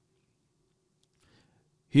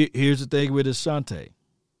 Here's the thing with Asante.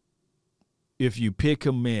 If you pick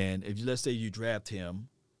him in, let's say you draft him,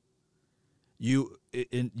 you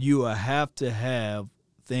have to have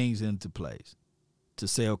things into place to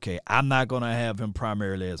say, okay, I'm not going to have him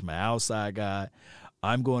primarily as my outside guy.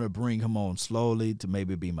 I'm going to bring him on slowly to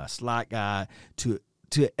maybe be my slot guy to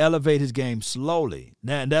elevate his game slowly.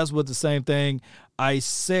 Now, and that's what the same thing I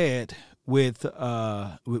said with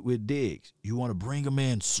Diggs. You want to bring him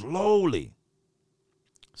in slowly.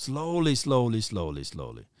 Slowly.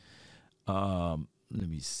 Let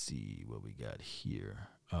me see what we got here.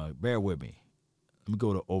 Bear with me. Let me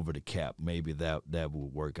go to over the cap. Maybe that will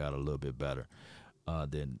work out a little bit better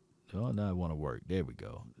than – oh, now I want to work. There we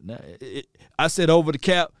go. Now, I said over the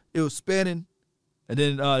cap. It was spinning. And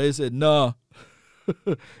then they said, no.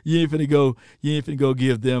 You ain't finna go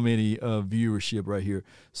give them any viewership right here.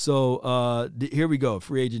 So here we go.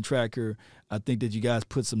 Free agent tracker. I think that you guys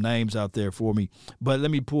put some names out there for me. But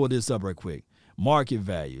let me pull this up right quick. Market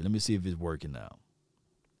value. Let me see if it's working now.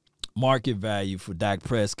 Market value for Dak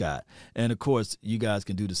Prescott. And, of course, you guys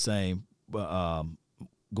can do the same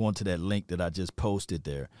going to that link that I just posted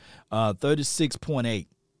there. 36.8.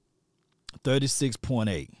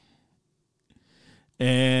 36.8.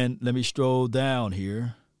 And let me stroll down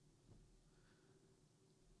here.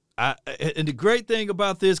 And the great thing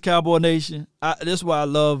about this, Cowboy Nation, that's why I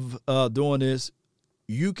love doing this.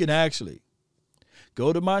 You can actually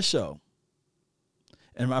go to my show,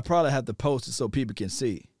 and I probably have to post it so people can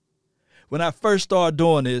see. When I first started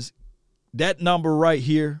doing this, that number right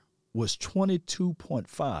here was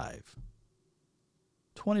 22.5.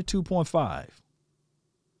 22.5.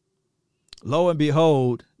 Lo and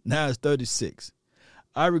behold, now it's 36.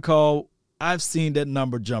 I recall I've seen that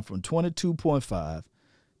number jump from 22.5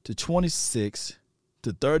 to 26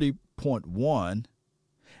 to 30.1,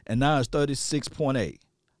 and now it's 36.8.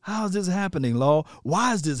 How is this happening, Law?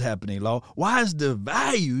 Why is this happening, Law? Why is the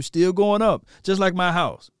value still going up? Just like my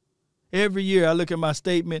house. Every year I look at my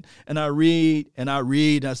statement and I read and I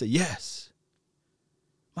say, yes,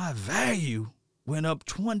 my value went up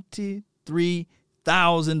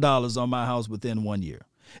 $23,000 on my house within 1 year.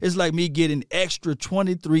 It's like me getting extra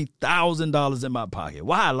 $23,000 in my pocket.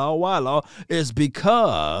 Why, Law? Why, Law? It's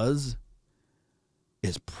because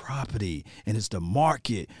it's property and it's the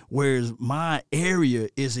market, whereas my area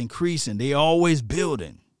is increasing. They always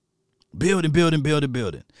building. So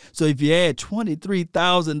if you add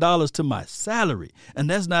 $23,000 to my salary, and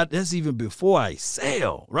that's even before I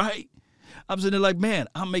sell, right? I'm sitting there like, man,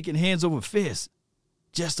 I'm making hands over fists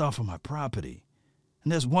just off of my property.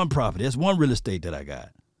 And that's one property. That's one real estate that I got.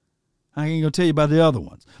 I ain't going to tell you about the other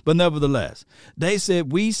ones. But nevertheless, they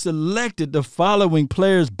said we selected the following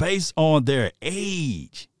players based on their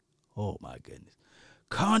age. Oh, my goodness.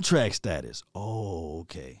 Contract status. Oh,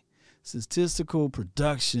 okay. Statistical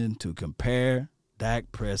production to compare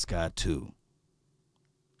Dak Prescott to.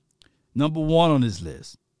 Number one on this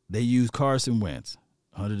list, they use Carson Wentz,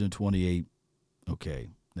 128. Okay,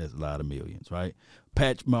 that's a lot of millions, right?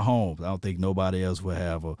 Patrick Mahomes, I don't think nobody else will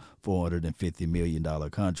have a $450 million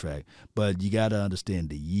contract. But you got to understand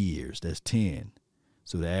the years. That's 10.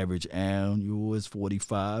 So the average annual is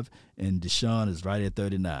 45, and Deshaun is right at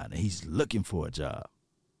 39. And he's looking for a job.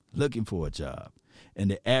 And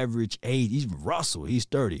the average age, even Russell, he's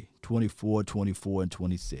 30, 24, 24, and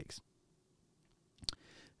 26.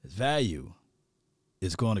 His value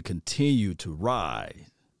is going to continue to rise.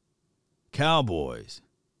 Cowboys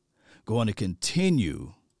going to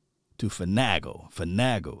continue to finagle.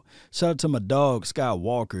 Shout out to my dog, Scott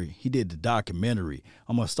Walker. He did the documentary.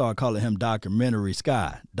 I'm going to start calling him Documentary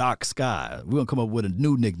Sky, Doc Sky. We're going to come up with a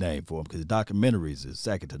new nickname for him because documentaries is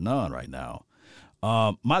second to none right now.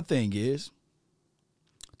 My thing is,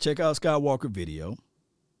 check out Scott Walker video.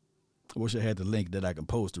 I wish I had the link that I can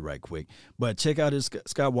post it right quick. But check out his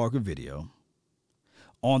Scott Walker video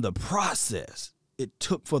on the process it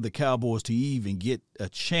took for the Cowboys to even get a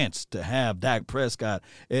chance to have Dak Prescott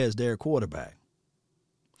as their quarterback.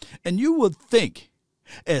 And you would think,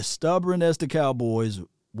 as stubborn as the Cowboys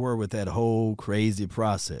were with that whole crazy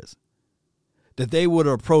process, that they would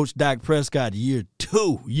approach Dak Prescott year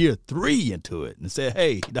 2, year 3 into it and say,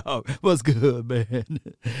 hey, dog, what's good, man?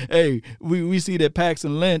 Hey, we see that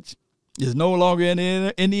Paxton Lynch is no longer in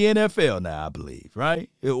the NFL now, I believe, right?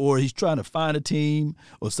 Or he's trying to find a team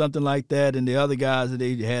or something like that, and the other guys that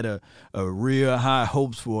they had a real high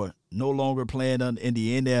hopes for no longer playing in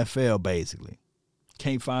the NFL, basically.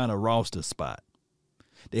 Can't find a roster spot.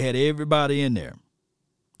 They had everybody in there.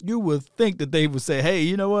 You would think that they would say, hey,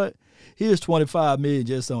 you know what? Here's $25 million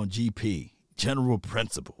just on GP, general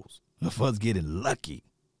principles, of us getting lucky.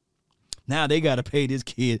 Now they got to pay this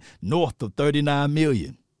kid north of $39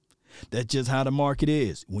 million. That's just how the market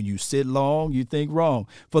is. When you sit long, you think wrong.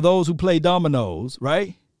 For those who play dominoes,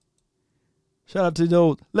 right? Shout out to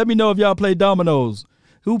those. Let me know if y'all play dominoes.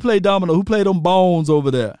 Who play dominoes? Who play them bones over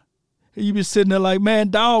there? You be sitting there like, man,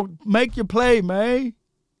 dog, make your play, man.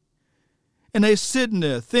 And they sitting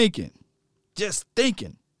there thinking, just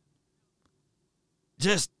thinking.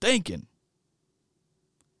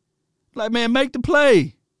 Like, man, make the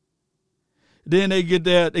play. Then they get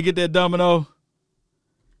that domino.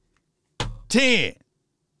 10.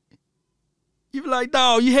 You be like,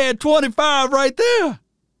 dog, you had 25 right there.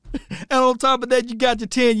 And on top of that, you got your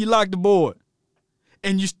 10, you locked the board.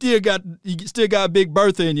 And you still got a Big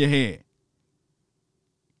Bertha in your hand.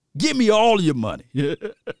 Give me all of your money. You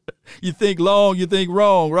think long, you think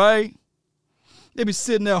wrong, right? They be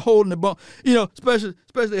sitting there holding the bone. You know, especially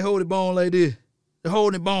they hold the bone like this. They're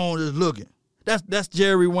holding the bone, just looking. That's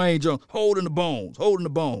Jerry Wayne Jones, holding the bones.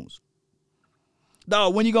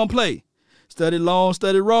 Dog, when you gonna play? Study long,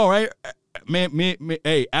 study wrong, right? Man,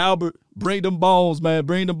 hey, Albert, bring them bones, man.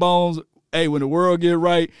 Bring the bones Hey, when the world get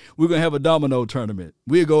right, we're going to have a domino tournament.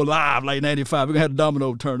 We'll go live like 95. We're going to have a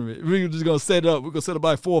domino tournament. We're just going to set up. We're going to set up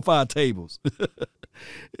like 4 or 5 tables.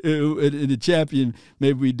 And the champion,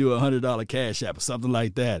 maybe we do $100 cash app or something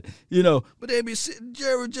like that. You know, but they be sitting,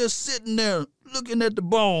 Jerry just sitting there looking at the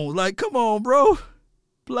bones like, come on, bro,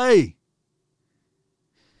 play.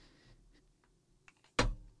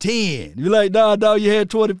 10. You're like, nah, dog, you had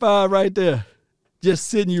 25 right there. Just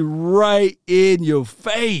sitting you right in your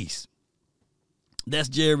face. That's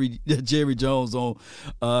Jerry Jones on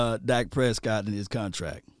Dak Prescott and his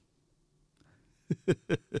contract.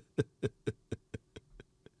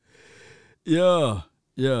 Yeah.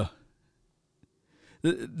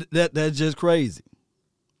 That's just crazy.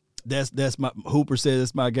 That's my Hooper said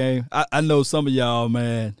that's my game. I know some of y'all,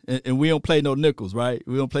 man, and we don't play no nickels, right?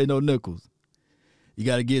 We don't play no nickels. You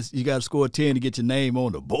gotta score 10 to get your name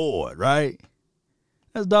on the board, right?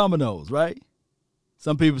 That's dominoes, right?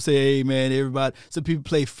 Some people say, hey, man, some people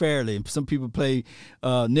play fairly, and some people play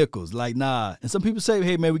nickels, like, nah. And some people say,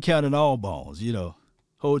 hey, man, we counting all bones, you know.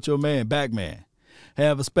 Hold your man, back man.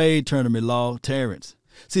 Have a spade tournament, Law, Terrence.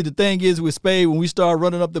 See, the thing is with spade, when we start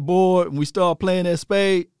running up the board and we start playing that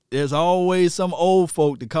spade, there's always some old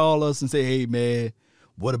folk to call us and say, hey, man,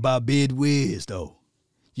 what about bid whiz, though?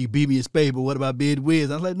 You beat me in spade, but what about bid whiz?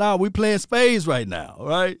 I was like, nah, we playing spades right now, all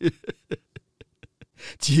right?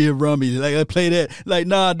 Cheer rummy, like I play that. Like,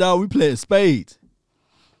 nah, dog, we playing spades.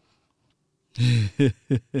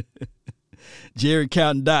 Jerry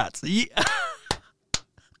counting dots. Yeah.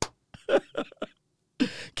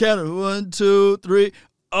 Counting 1, 2, 3.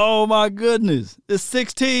 Oh my goodness. It's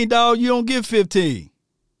 16, dog. You don't get 15.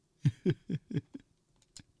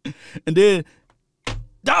 And then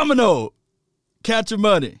domino. Count your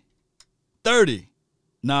money. 30.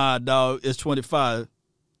 Nah, dog, it's 25.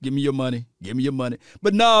 Give me your money. Give me your money.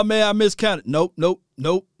 But nah, man, I miscounted. Nope.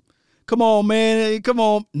 Come on, man. Come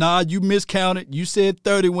on. Nah, you miscounted. You said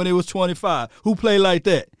 30 when it was 25. Who play like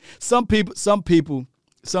that? Some people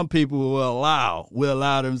will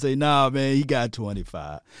allow them to say, nah, man, he got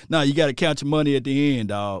 25. Nah, you got to count your money at the end,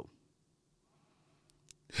 dog.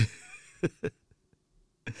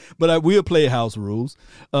 But we'll play house rules.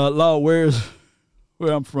 Law, where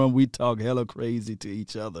I'm from, we talk hella crazy to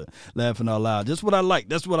each other, laughing out loud. That's what I like.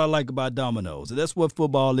 That's what I like about dominoes. And that's what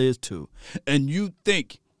football is, too. And you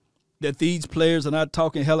think that these players are not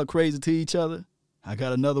talking hella crazy to each other? I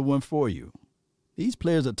got another one for you. These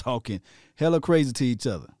players are talking hella crazy to each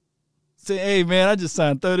other. Say, hey, man, I just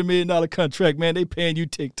signed $30 million contract, man. They paying you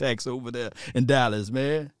tic-tacs over there in Dallas,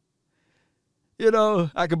 man. You know,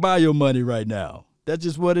 I could buy your money right now. That's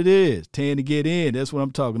just what it is. 10 to get in. That's what I'm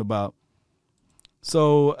talking about.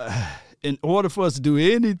 So in order for us to do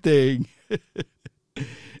anything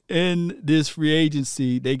in this free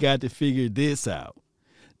agency, they got to figure this out.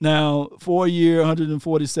 Now, 4-year,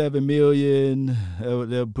 $147 million,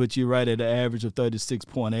 they'll put you right at an average of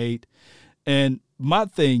 36.8. And my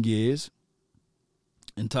thing is,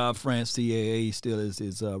 and Todd France, CAA, still is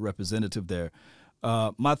his representative there.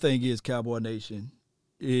 My thing is, Cowboy Nation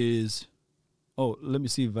is, let me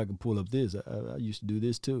see if I can pull up this. I used to do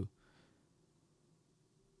this too.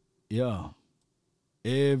 Yeah.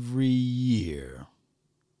 Every year,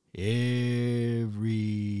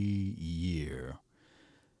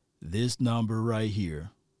 this number right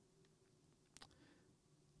here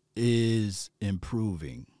is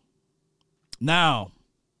improving. Now,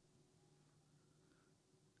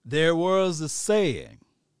 there was a saying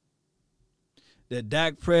that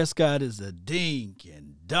Dak Prescott is a dink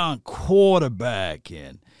and dunk quarterback,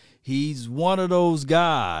 and he's one of those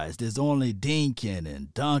guys that's only dinking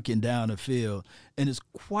and dunking down the field, and it's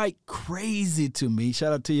quite crazy to me.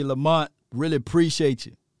 Shout out to you, Lamont. Really appreciate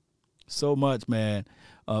you so much, man,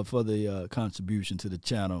 for the contribution to the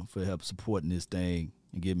channel, for help supporting this thing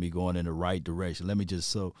and getting me going in the right direction. Let me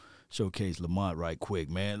just showcase Lamont right quick,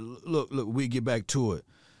 man. Look, we get back to it.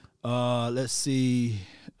 Let's see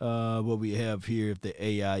what we have here, if the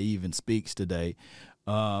AI even speaks today.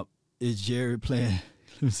 Is Jerry playing?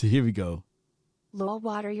 Let me see. Here we go. Lowell,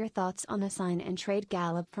 what are your thoughts on the sign and trade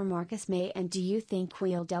Gallup for Marcus May, and do you think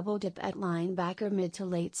we'll double dip at linebacker mid to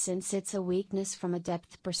late, since it's a weakness from a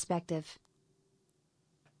depth perspective?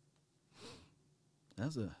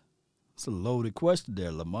 That's a loaded question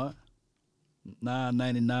there, Lamont.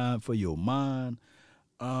 $9.99 for your mind.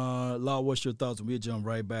 Law, what's your thoughts? We'll jump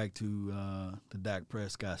right back to the Dak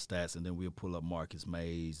Prescott stats, and then we'll pull up Marcus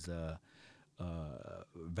May's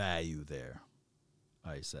value there,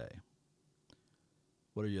 I say.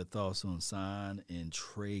 What are your thoughts on sign and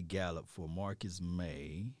trade Gallup for Marcus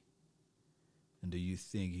May? And do you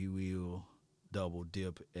think he will double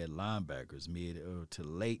dip at linebackers mid or to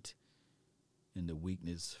late and the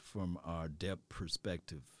weakness from our depth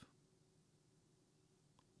perspective.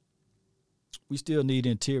 We still need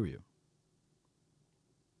interior.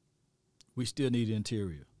 We still need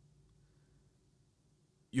interior.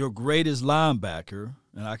 Your greatest linebacker,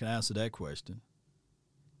 and I can answer that question,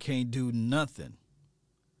 can't do nothing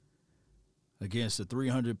against a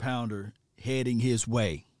 300-pounder heading his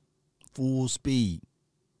way, full speed,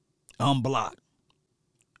 unblocked.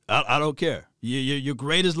 I don't care. Your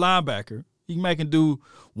greatest linebacker, he can do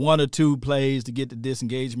one or two plays to get the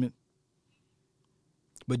disengagement,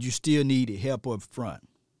 but you still need help up front.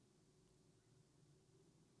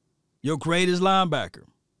 Your greatest linebacker,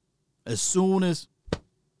 as soon as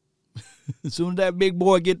that big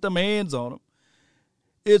boy get them hands on him,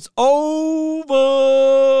 it's over.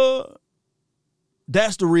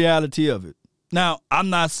 That's the reality of it. Now, I'm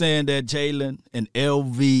not saying that Jalen and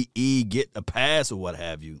LVE get a pass or what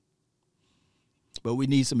have you, but we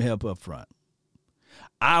need some help up front.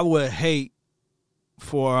 I would hate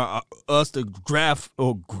for us to draft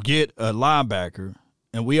or get a linebacker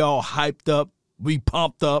and we all hyped up, we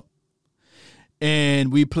pumped up,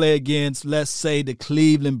 and we play against, let's say, the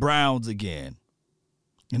Cleveland Browns again.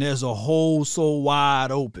 And there's a hole so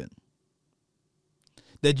wide open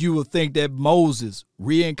that you would think that Moses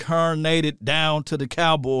reincarnated down to the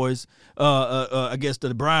Cowboys, against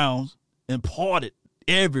the Browns, and parted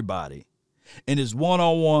everybody. And it's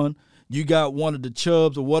one-on-one. You got one of the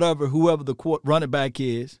Chubbs or whatever, whoever the running back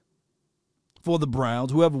is for the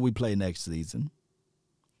Browns, whoever we play next season,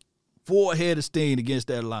 full head of steam against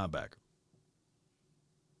that linebacker.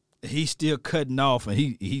 He's still cutting off, and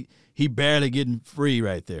he barely getting free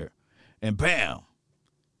right there. And bam,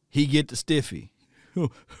 he get the stiffy.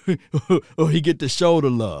 Or he get the shoulder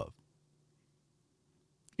love.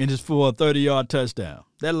 And it's for a 30-yard touchdown.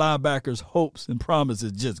 That linebacker's hopes and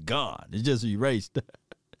promises just gone. It's just erased.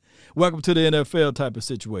 Welcome to the NFL type of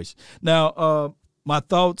situation. Now, my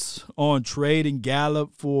thoughts on trading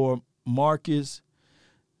Gallup for Marcus.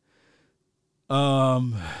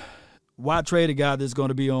 Why trade a guy that's going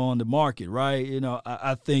to be on the market, right? You know,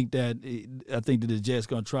 I think that the Jets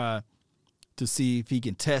going to try to see if he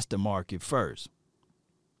can test the market first.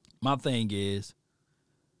 My thing is,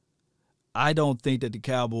 I don't think that the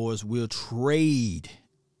Cowboys will trade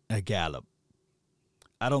a Gallup.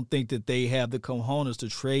 I don't think that they have the cojones to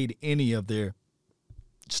trade any of their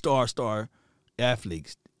star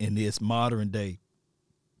athletes in this modern day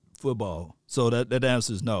football. So that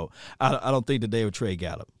answer is no. I don't think that they would trade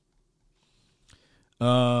Gallup.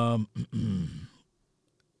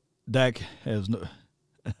 Dak was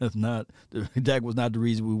not the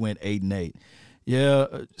reason we went 8-8. Yeah,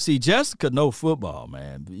 see, Jessica knows football,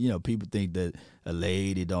 man. You know, people think that a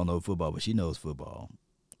lady don't know football, but she knows football.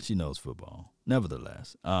 She knows football.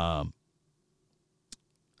 Nevertheless,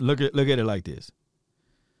 look at it like this.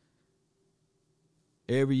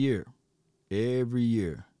 Every year.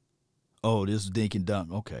 Oh, this is dink and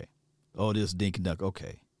dunk. Okay. Oh, this is dink and dunk.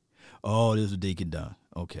 Okay. Oh, this is dink and dunk.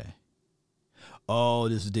 Okay. Oh,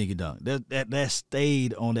 this is dink and dunk. That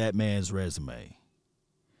stayed on that man's resume.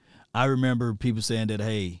 I remember people saying that,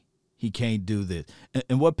 hey, he can't do this.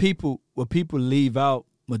 And what people leave out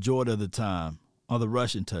majority of the time are the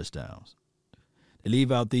rushing touchdowns. They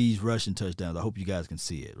leave out these rushing touchdowns. I hope you guys can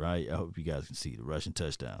see it, right? I hope you guys can see the rushing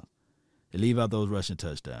touchdowns. They leave out those rushing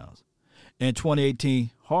touchdowns. In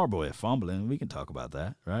 2018, horrible at fumbling. We can talk about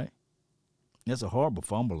that, right? That's a horrible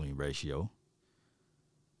fumbling ratio.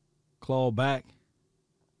 Claw back,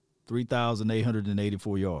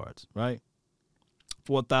 3,884 yards, right?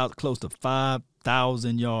 4,000, close to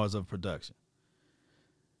 5,000 yards of production.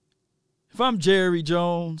 If I'm Jerry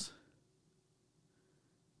Jones,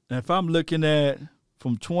 and if I'm looking at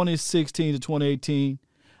from 2016 to 2018,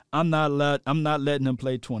 I'm not letting him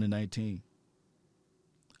play 2019.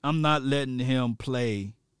 I'm not letting him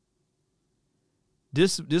play.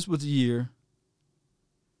 This was the year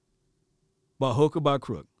by hook or by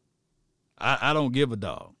crook. I don't give a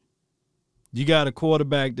dog. You got a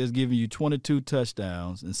quarterback that's giving you 22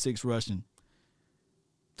 touchdowns and 6 rushing,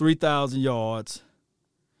 3,000 yards.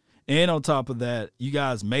 And on top of that, you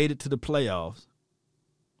guys made it to the playoffs.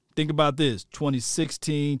 Think about this.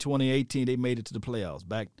 2016, 2018, they made it to the playoffs.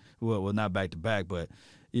 Well, not back to back, but,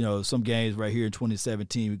 you know, some games right here in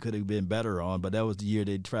 2017 we could have been better on, but that was the year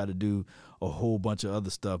they tried to do a whole bunch of other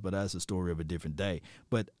stuff, but that's a story of a different day.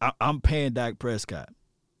 But I'm paying Dak Prescott.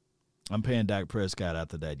 I'm paying Dak Prescott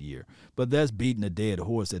after that year. But that's beating a dead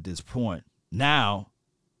horse at this point. Now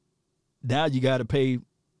you got to pay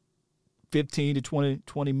 15 to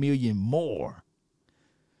 20 million more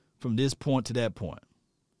from this point to that point.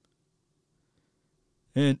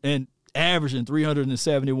 And averaging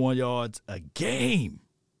 371 yards a game.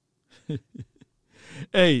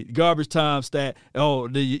 Hey, garbage time stat. Oh,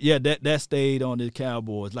 that stayed on the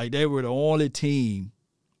Cowboys. Like, they were the only team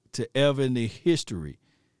to ever in the history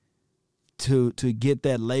to get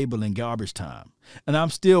that label in garbage time. And I'm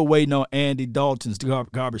still waiting on Andy Dalton's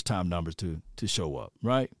garbage time numbers to show up,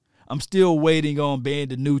 right? I'm still waiting on Ben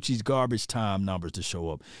DiNucci's garbage time numbers to show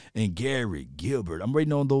up. And Gary Gilbert, I'm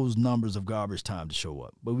waiting on those numbers of garbage time to show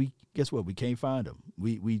up. But guess what? We can't find them.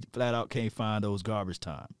 We flat out can't find those garbage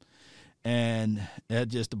time. And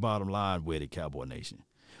that's just the bottom line with it, Cowboy Nation.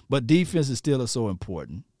 But defense is still so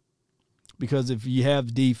important, because if you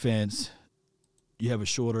have defense, you have a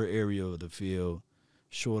shorter area of the field,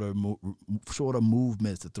 shorter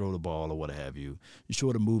movements to throw the ball or what have you,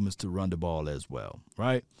 shorter movements to run the ball as well,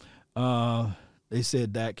 right? They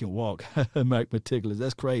said Dak can walk. Mike Meticulous,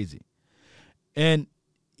 that's crazy. And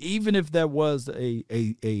even if that was a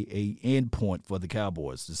end point for the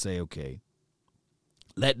Cowboys to say, okay,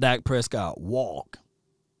 let Dak Prescott walk,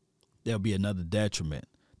 there'll be another detriment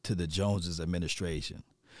to the Joneses administration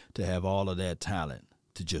to have all of that talent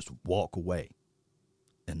to just walk away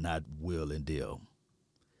and not will and deal.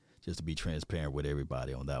 Just to be transparent with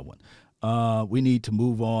everybody on that one. We need to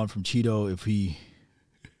move on from Cheeto if he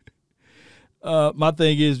my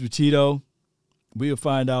thing is with Cheeto, we'll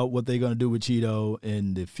find out what they're going to do with Cheeto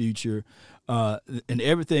in the future. And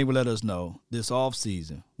everything will let us know this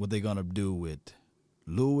offseason what they're going to do with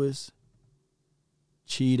Lewis,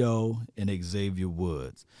 Cheeto, and Xavier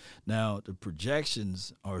Woods. Now, the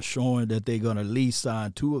projections are showing that they're going to at least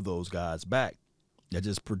sign two of those guys back. That's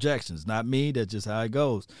just projections, not me. That's just how it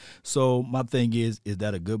goes. So my thing is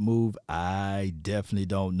that a good move? I definitely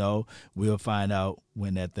don't know. We'll find out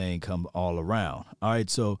when that thing comes all around. All right,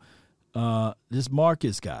 so this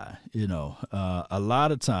Marcus guy, a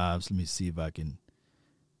lot of times, let me see if I can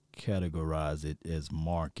categorize it as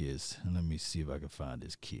Marcus. Let me see if I can find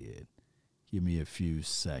this kid. Give me a few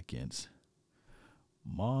seconds.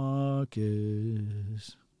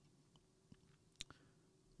 Marcus.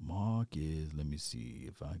 Let me see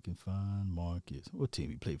if I can find Marcus. What team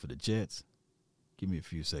he played for? The Jets? Give me a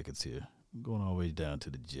few seconds here. I'm going all the way down to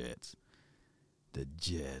the Jets. The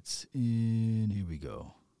Jets. And here we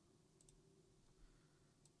go.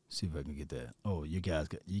 See if I can get that. Oh, you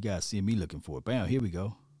guys see me looking for it. Bam, here we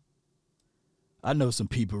go. I know some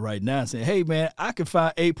people right now saying, hey, man, I can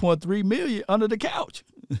find $8.3 million under the couch.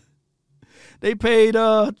 They paid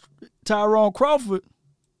Tyrone Crawford.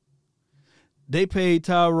 They paid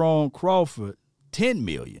Tyrone Crawford $10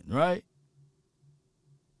 million, right?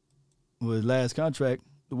 With his last contract,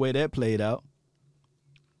 the way that played out.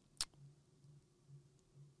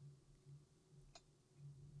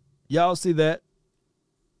 Y'all see that?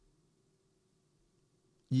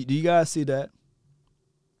 Do you guys see that?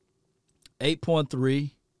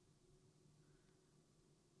 8.3.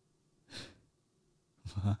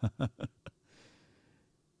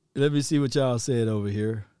 Let me see what y'all said over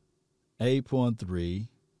here. 8.3.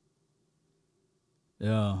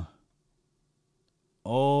 Yeah.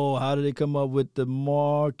 Oh, how did they come up with the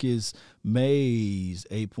Marcus Mays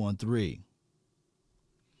 8.3?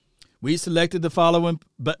 We selected the following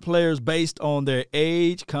players based on their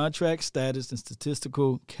age, contract status, and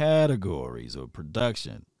statistical categories of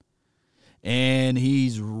production. And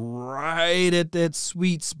he's right at that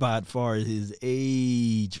sweet spot for his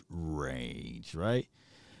age range, right?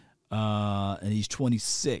 And he's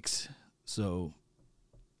 26. So,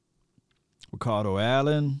 Ricardo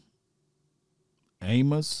Allen,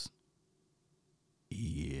 Amos,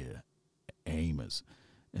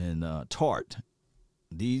 and Tart.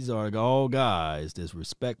 These are all guys that's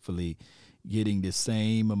respectfully getting the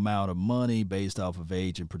same amount of money based off of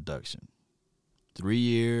age and production.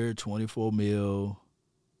 3-year, $24 million,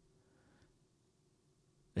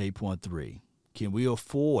 8.3. Can we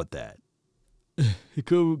afford that?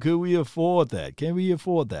 Could we afford that? Can we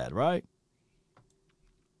afford that, right?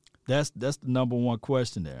 That's the number one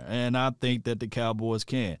question there. And I think that the Cowboys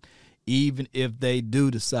can. Even if they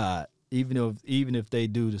do decide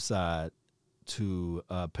to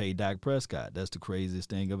pay Dak Prescott. That's the craziest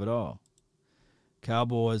thing of it all.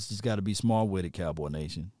 Cowboys just got to be smart with it, Cowboy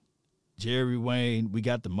Nation. Jerry Wayne, we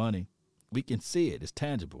got the money. We can see it. It's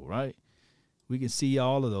tangible, right? We can see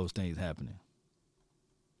all of those things happening.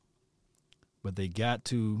 But they got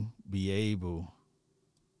to be able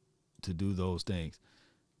to do those things.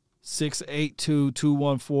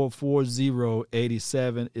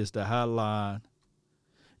 682-214-4087 is the hotline.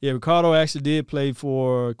 Yeah, Ricardo actually did play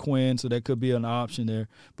for Quinn, so that could be an option there.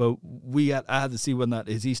 But I have to see whether or not,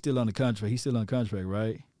 is he still on the contract? He's still on the contract,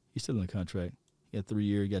 right? He's still on the contract. He had 3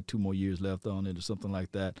 years. He got 2 more years left on it or something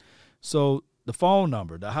like that. So the phone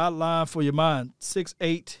number, the hotline for your mind,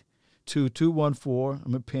 682-214.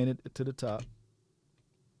 I'm going to pin it to the top.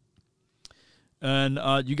 And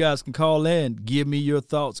you guys can call in. Give me your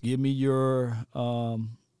thoughts. Give me your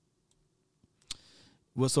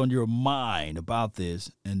what's on your mind about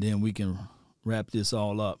this, and then we can wrap this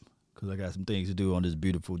all up because I got some things to do on this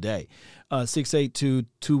beautiful day.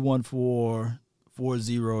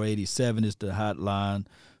 682-214-4087 is the hotline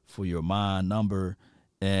for your mind number.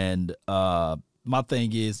 And my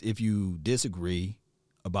thing is, if you disagree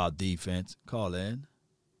about defense, call in.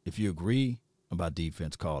 If you agree about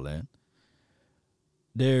defense, call in.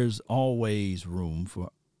 There's always room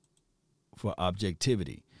for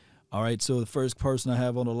objectivity. All right, so the first person I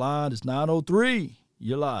have on the line is 903.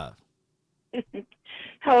 You're live.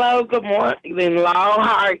 Hello, good morning, Law.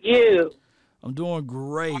 How are you? I'm doing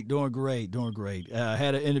great. I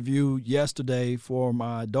had an interview yesterday for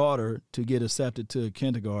my daughter to get accepted to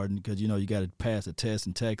kindergarten because, you know, you got to pass a test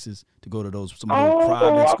in Texas to go to some of those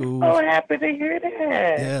private schools. I'm so happy to hear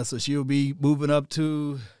that. Yeah, so she'll be moving up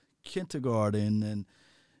to kindergarten,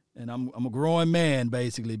 and I'm a growing man,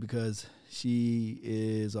 basically, because she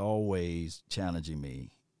is always challenging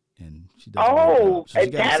me, and she does. So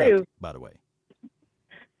that is, by the way.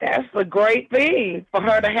 That's a great thing for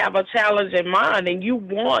her to have a challenge in mind, and you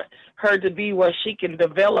want her to be where she can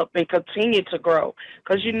develop and continue to grow,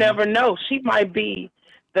 because you never know. She might be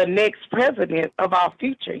the next president of our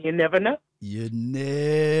future. You never know. You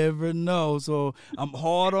never know. So I'm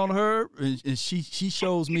hard on her, and she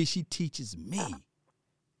shows me, she teaches me.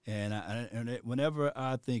 And whenever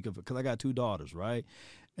I think of it, because I got 2 daughters, right?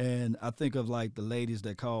 And I think of like the ladies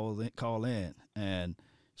that call in, and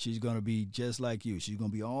she's going to be just like you. She's going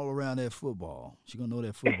to be all around that football. She's going to know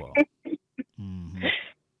that football. Mm-hmm.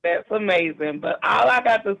 That's amazing. But all I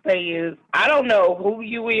got to say is, I don't know who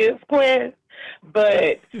you is, Quinn,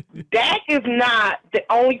 but Dak is not the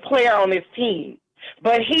only player on this team.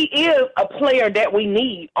 But he is a player that we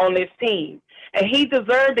need on this team, and he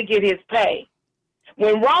deserved to get his pay.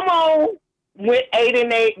 When Romo went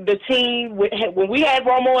 8-8, the team, when we had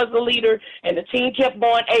Romo as the leader and the team kept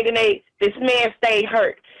going 8-8, this man stayed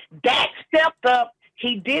hurt. Dak stepped up.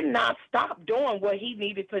 He did not stop doing what he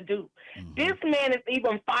needed to do. Mm-hmm. This man is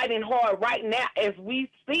even fighting hard right now, as we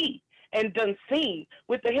see and done seen,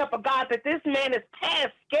 with the help of God, that this man is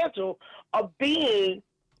past schedule of being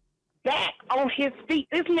back on his feet.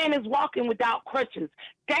 This man is walking without crutches.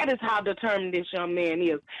 That is how determined this young man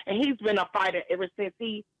is. And he's been a fighter ever since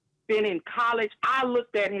he been in college. I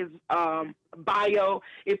looked at his bio.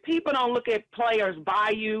 If people don't look at players'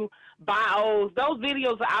 bios, those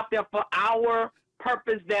videos are out there for our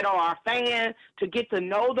purpose, that are our fans, to get to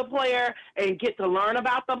know the player and get to learn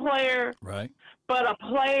about the player. Right. But a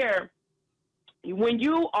player, when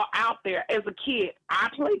you are out there as a kid, I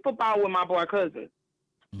played football with my boy cousin.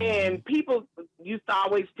 Mm-hmm. And people used to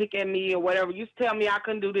always pick at me or whatever. Used to tell me I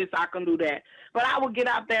couldn't do this, I couldn't do that. But I would get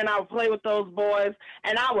out there and I would play with those boys,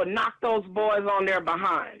 and I would knock those boys on their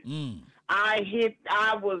behind. Mm. I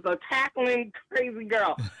was a tackling crazy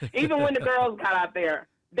girl. Even when the girls got out there,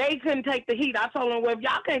 they couldn't take the heat. I told them, well, if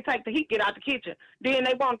y'all can't take the heat, get out the kitchen. Then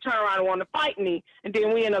they want to turn around and want to fight me. And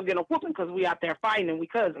then we end up getting a whooping because we out there fighting and we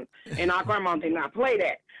cousins. And our grandma did not play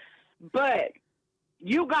that. But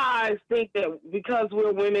you guys think that because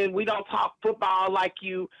we're women, we don't talk football like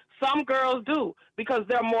you. Some girls do, because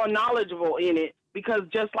they're more knowledgeable in it. Because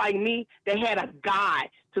just like me, they had a guy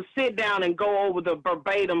to sit down and go over the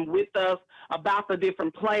verbatim with us about the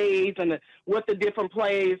different plays and what the different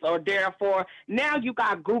plays are there for. Now you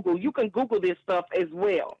got Google. You can Google this stuff as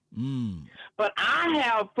well. Mm. But I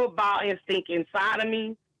have football instinct inside of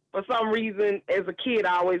me. For some reason, as a kid,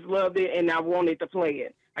 I always loved it, and I wanted to play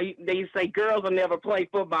it. They say girls will never play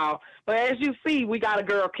football. But as you see, we got a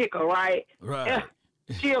girl kicker, right? Right.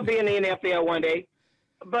 She'll be in the NFL one day.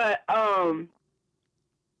 But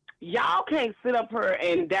y'all can't sit up here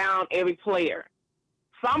and down every player.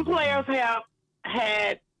 Some players have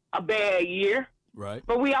had a bad year. Right.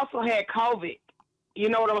 But we also had COVID. You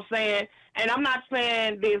know what I'm saying? And I'm not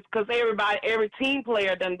saying this because every team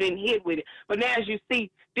player done been hit with it. But now as you see,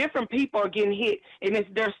 different people are getting hit. And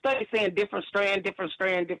there's studies saying different strand.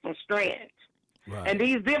 Right. And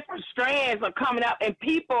these different strands are coming out, and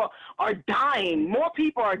people are dying. More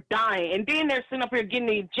people are dying. And then they're sitting up here getting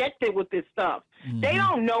injected with this stuff. Mm-hmm. They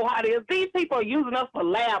don't know how it is. These people are using us for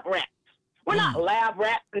lab rats. We're not lab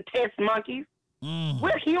rats and test monkeys. Mm.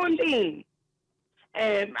 We're human beings.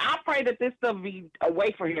 And I pray that this stuff be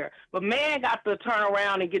away from here. But man got to turn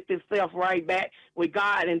around and get this stuff right back with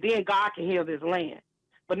God, and then God can heal this land.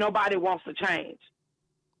 But nobody wants to change.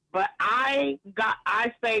 But I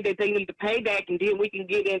say that they need to pay back, and then we can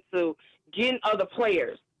get into getting other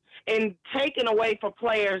players and taking away for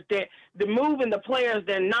players that the moving the players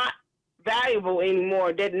that are not valuable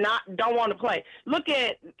anymore, that don't want to play. Look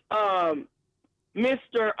at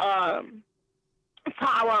Mr.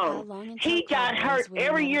 Tyrone. He got hurt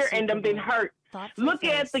every year and then been hurt. Look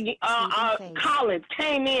at the Collins,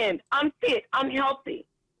 came in unfit, unhealthy,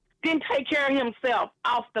 didn't take care of himself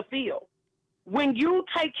off the field. When you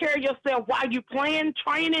take care of yourself while you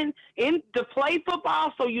training to play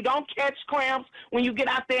football so you don't catch cramps when you get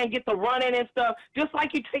out there and get the running and stuff, just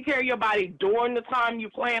like you take care of your body during the time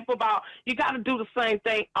you're playing football, you got to do the same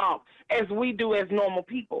thing as we do as normal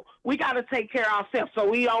people. We got to take care of ourselves so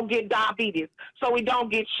we don't get diabetes, so we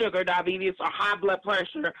don't get sugar diabetes or high blood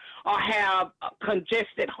pressure or have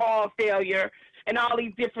congested heart failure and all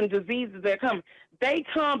these different diseases that come. They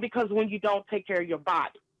come because when you don't take care of your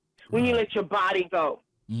body. When you let your body go,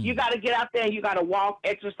 you got to get out there and you got to walk,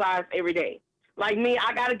 exercise every day. Like me,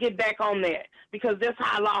 I got to get back on that because that's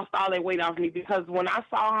how I lost all that weight off me. Because when I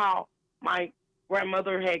saw how my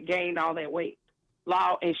grandmother had gained all that weight,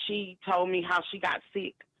 and she told me how she got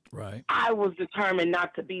sick, right? I was determined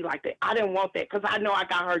not to be like that. I didn't want that because I know I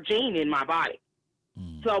got her gene in my body.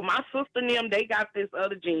 So my sister and them, they got this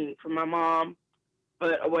other gene from my mom,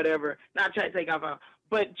 but whatever. Not trying to take off.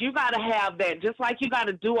 But you got to have that, just like you got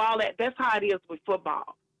to do all that. That's how it is with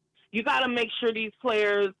football. You got to make sure these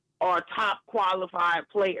players are top qualified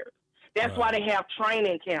players. That's why they have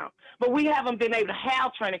training camp. But we haven't been able to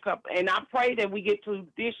have training camp, and I pray that we get to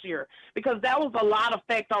this year because that was a lot of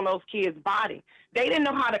effect on those kids' body. They didn't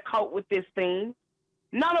know how to cope with this thing.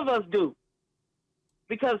 None of us do.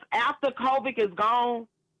 Because after COVID is gone,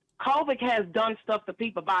 COVID has done stuff to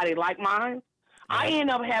people's body like mine. I end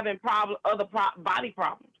up having other body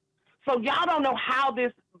problems. So y'all don't know how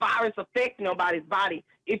this virus affects nobody's body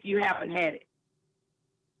if you haven't had it.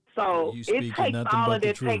 So it takes all of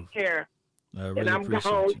that to take care. Really and I'm gone,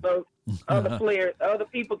 so other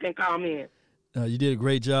people can come in. You did a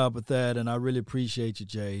great job with that, and I really appreciate you,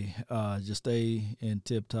 Jay. Just stay in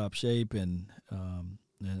tip-top shape, and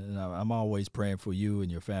I'm always praying for you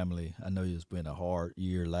and your family. I know it's been a hard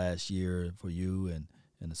year last year for you, and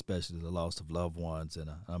especially the loss of loved ones. And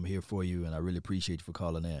I'm here for you, and I really appreciate you for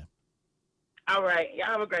calling in. All right. Y'all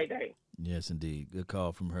have a great day. Yes, indeed. Good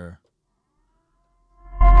call from her.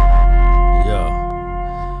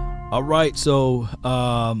 Yeah. All right. So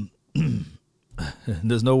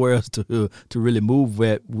there's nowhere else to really move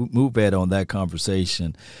at on that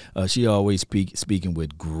conversation. She always speaking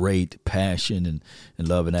with great passion and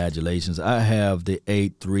love and adulations. I have the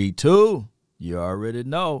 832. You already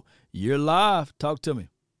know. You're live. Talk to me.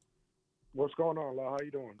 What's going on, La? How you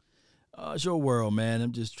doing? It's your world, man.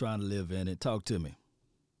 I'm just trying to live in it. Talk to me.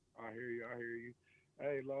 I hear you.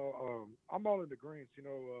 Hey, La, I'm all in the greens.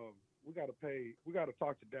 We got to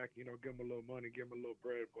talk to Dak, give him a little money, give him a little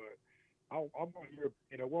bread. But I'm on your,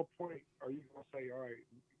 at what point are you going to say, all right,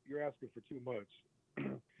 you're asking for too much?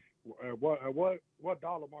 What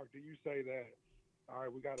dollar mark do you say that, all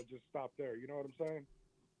right, we got to just stop there? You know what I'm saying?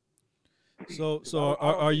 So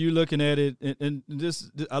are you looking at it, and this,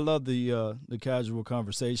 I love the casual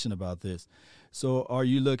conversation about this. So are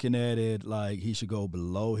you looking at it like he should go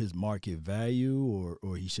below his market value,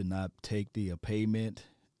 or he should not take the payment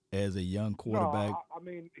as a young quarterback? No,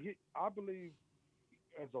 I believe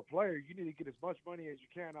as a player, you need to get as much money as you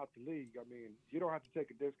can out the league. I mean, you don't have to take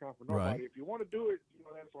a discount for nobody. Right. If you want to do it,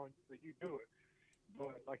 that's on you do it.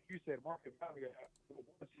 But like you said, market value,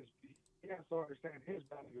 he has to understand his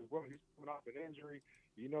value as well. He's coming off an injury.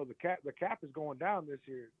 The cap is going down this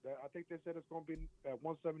year. I think they said it's going to be at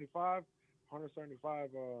 175.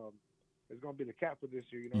 175 is going to be the cap for this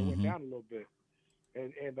year. It went down a little bit.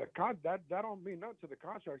 And that don't mean nothing to the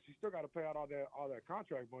contracts. You still got to pay out all that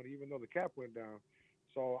contract money, even though the cap went down.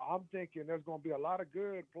 So I'm thinking there's going to be a lot of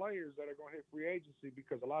good players that are going to hit free agency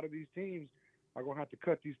because a lot of these teams are going to have to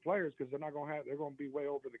cut these players because they're going to be way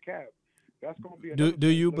over the cap. That's going to be. Do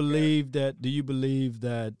you believe that? Do you believe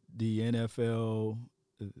that the NFL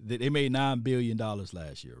they made $9 billion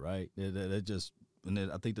last year, right?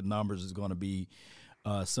 I think the numbers is going to be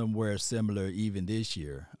somewhere similar even this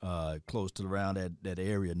year, close to around that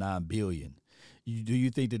area, $9 billion. Do you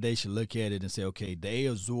think that they should look at it and say, okay, they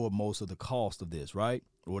absorb most of the cost of this, right?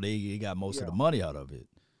 Or they got most of the money out of it?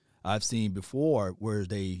 I've seen before where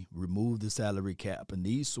they remove the salary cap and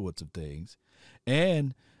these sorts of things.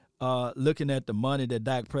 And looking at the money that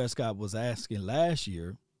Dak Prescott was asking last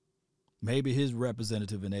year, maybe his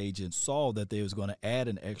representative and agent saw that they was going to add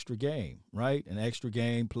an extra game, right? An extra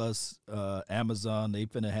game plus Amazon. They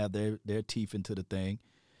finna have their teeth into the thing.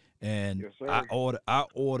 And Yes, sir. I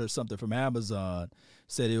ordered something from Amazon,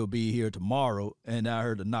 said it'll be here tomorrow, and I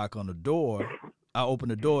heard a knock on the door. I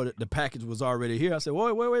opened the door, the package was already here. I said,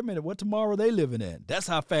 wait a minute, what tomorrow are they living in? That's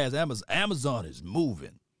how fast Amazon is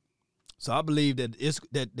moving. So I believe that it's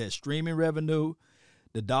that streaming revenue,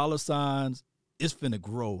 the dollar signs, it's finna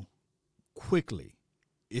grow quickly.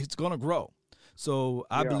 It's gonna grow. So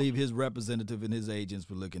I believe his representative and his agents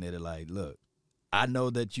were looking at it like, look, I know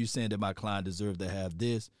that you saying that my client deserves to have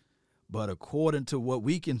this, but according to what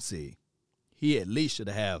we can see, he at least should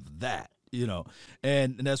have that,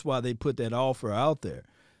 and that's why they put that offer out there.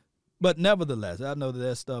 But nevertheless, I know that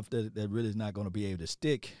that's stuff that really is not going to be able to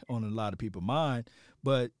stick on a lot of people's mind.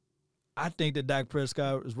 But I think that Dak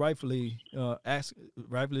Prescott is rightfully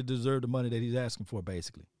deserve the money that he's asking for,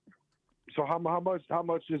 basically. So how much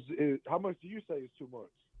do you say is too much?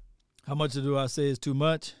 How much do I say is too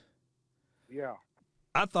much? Yeah.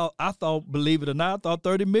 I thought, believe it or not, I thought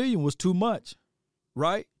 $30 million was too much,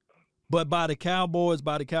 right? But by the Cowboys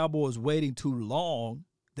waiting too long,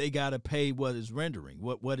 they got to pay what is rendering,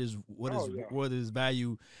 what his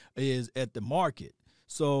value is at the market.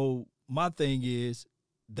 So my thing is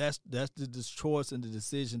that's the choice and the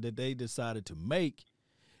decision that they decided to make,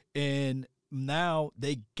 and now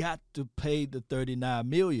they got to pay the $39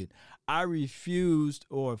 million. I refused,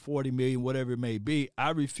 or $40 million, whatever it may be. I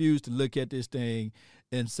refuse to look at this thing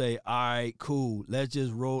and say, all right, cool, let's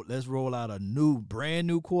roll out a brand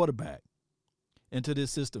new quarterback into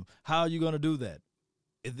this system. How are you going to do that?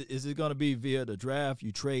 Is it going to be via the draft?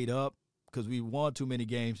 You trade up because we won too many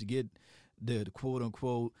games to get the quote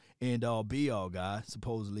unquote end all be all guy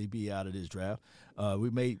supposedly be out of this draft. We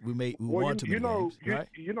won too many games, right?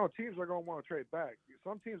 Teams are going to want to trade back.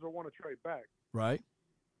 Some teams will want to trade back, right?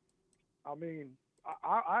 I mean,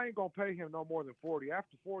 I ain't gonna pay him no more than 40.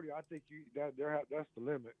 After 40, I think that's the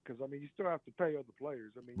limit, because I mean you still have to pay other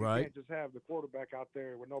players. I mean you can't just have the quarterback out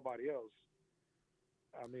there with nobody else.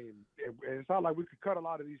 I mean, it's not like we could cut a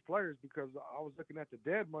lot of these players, because I was looking at the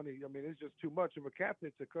dead money. I mean, it's just too much of a cap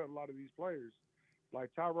hit to cut a lot of these players.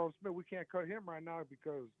 Like Tyrone Smith, we can't cut him right now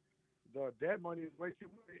because the dead money is way too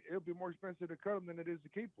much. It'll be more expensive to cut him than it is to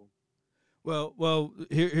keep him. Well,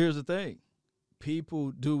 here's the thing.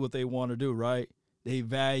 People do what they want to do, right? They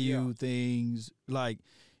value things like,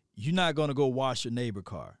 you're not going to go wash your neighbor's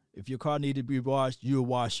car. If your car needed to be washed, you'll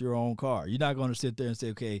wash your own car. You're not going to sit there and say,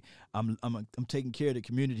 okay, I'm taking care of the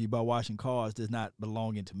community by washing cars that's not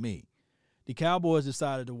belonging to me. The Cowboys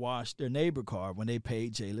decided to wash their neighbor's car when they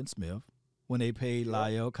paid Jalen Smith, when they paid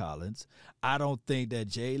La'el Collins. I don't think that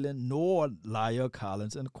Jalen nor La'el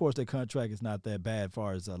Collins, and of course their contract is not that bad as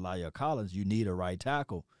far as La'el Collins, you need a right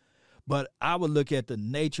tackle. But I would look at the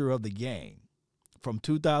nature of the game. From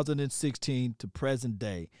 2016 to present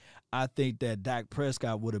day, I think that Dak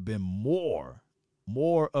Prescott would have been more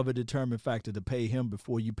of a determined factor to pay him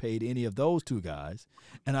before you paid any of those two guys.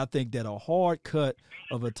 And I think that a hard cut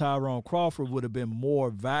of a Tyrone Crawford would have been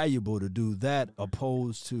more valuable to do that,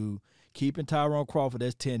 opposed to keeping Tyrone Crawford,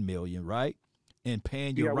 that's $10 million, right? And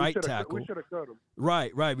paying your right tackle. We should have cut him.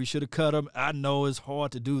 Right. We should have cut him. I know it's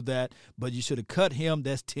hard to do that, but you should have cut him.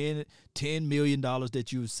 That's $10 million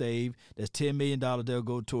that you save. That's $10 million that'll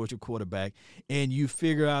go towards your quarterback. And you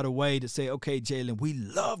figure out a way to say, okay, Jalen, we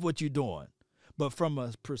love what you're doing. But from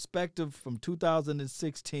a perspective from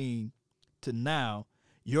 2016 to now,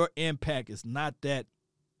 your impact is not that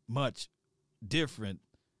much different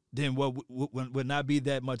than what would not be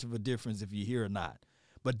that much of a difference if you're here or not.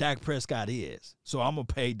 But Dak Prescott is. So I'm going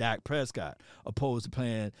to pay Dak Prescott opposed to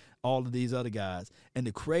paying all of these other guys. And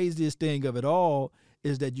the craziest thing of it all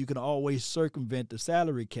is that you can always circumvent the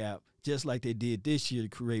salary cap, just like they did this year, to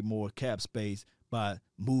create more cap space by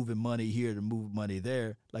moving money here to move money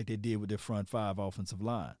there, like they did with their front five offensive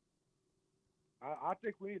line. I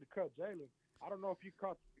think we need to cut Jalen. I don't know if you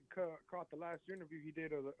caught the last interview he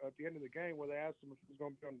did at the end of the game where they asked him if he was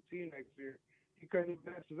going to be on the team next year. He couldn't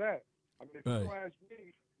even answer that. I mean, if you ask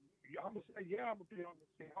me, I'm going to say, yeah, I'm going to be on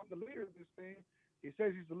this team. I'm the leader of this team. He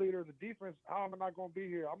says he's the leader of the defense. How am I not going to be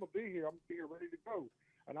here? I'm going to be here. I'm going to be here ready to go.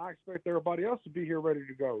 And I expect everybody else to be here ready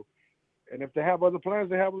to go. And if they have other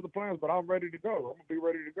plans, they have other plans, but I'm ready to go. I'm going to be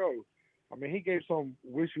ready to go. I mean, he gave some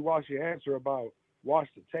wishy-washy answer about watch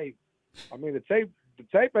the tape. I mean, the tape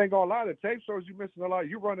ain't going to lie. The tape shows you missing a lot.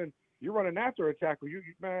 You're running after a tackle.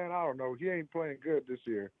 Man, I don't know. He ain't playing good this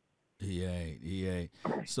year. He ain't.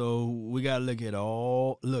 So we gotta look at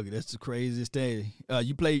all. Look, that's the craziest thing.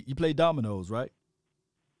 You play dominoes, right?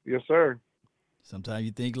 Yes, sir. Sometimes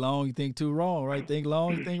you think long, you think too wrong, right? Think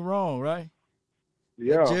long, you think wrong, right?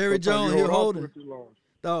 Yeah. Jerry Jones, he'll hold it.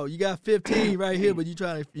 Oh, you got 15 right here, but you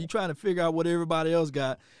trying to figure out what everybody else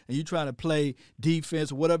got, and you trying to play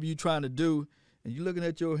defense or whatever you trying to do, and you looking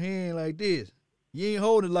at your hand like this. You ain't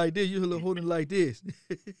holding it like this. You're holding it like this.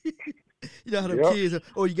 You know how them kids are,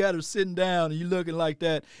 or you got them sitting down and you looking like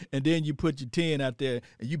that, and then you put your 10 out there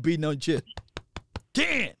and you beating on your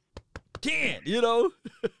chest. 10, you know?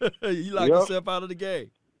 You lock yourself out of the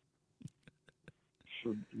game.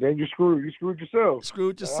 Then you screwed yourself.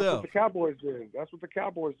 Screwed yourself. That's what the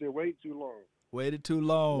Cowboys did. Wait too long. Waited too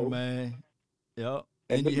long, man. Yep.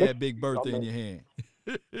 And you had Big Bertha in your hand.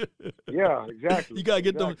 Yeah, exactly. You gotta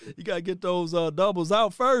get them. You gotta get those doubles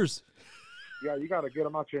out first. Yeah, you gotta get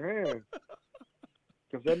them out your hand.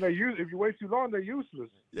 Because then if you wait too long, they're useless.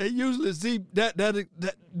 They're useless. See that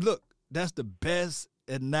look. That's the best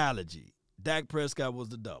analogy. Dak Prescott was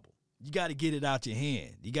the double. You got to get it out your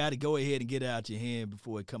hand. You got to go ahead and get it out your hand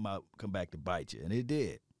before it come back to bite you, and it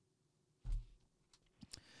did.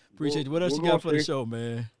 Appreciate you. What else you got for the show,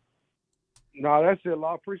 man? No, that's it,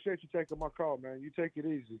 Law. Appreciate you taking my call, man. You take it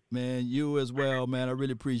easy. Man, you as well, man. I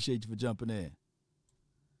really appreciate you for jumping in.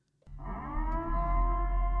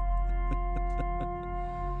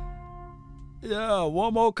 Yeah,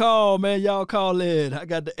 one more call, man. Y'all call in. I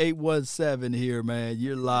got the 817 here, man.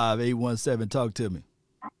 You're live, 817. Talk to me.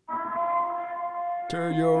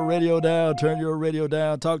 Turn your radio down.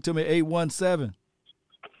 Talk to me, 817.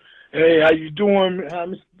 Hey, how you doing,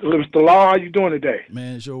 Mr. Law? How you doing today?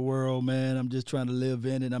 Man, it's your world, man. I'm just trying to live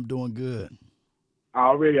in it. I'm doing good.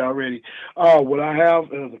 Already. What I have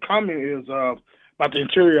as a comment is about the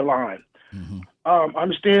interior line. Mm-hmm. I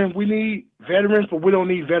understand we need veterans, but we don't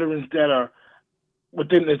need veterans that are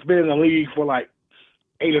that's been in the league for like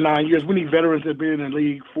 8 or 9 years. We need veterans that have been in the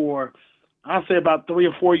league for, I'll say, about 3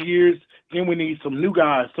 or 4 years. Then we need some new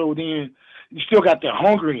guys. So then you still got that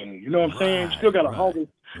hunger in you. You know what I'm saying? You still got a hunger.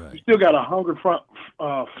 Right. You still got a hunger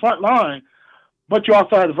front line, but you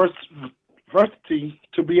also have the diversity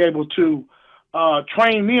to be able to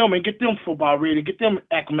train them and get them football ready, get them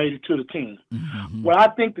acclimated to the team. Mm-hmm. Well, I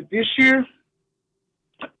think that this year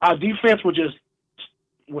our defense was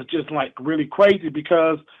just like really crazy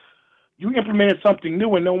because you implemented something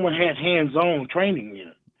new and no one had hands-on training in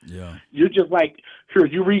it. Yeah. You're just like, here,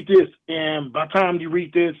 you read this, and by the time you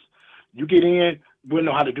read this, you get in, we'll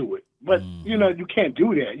know how to do it. But, you know, you can't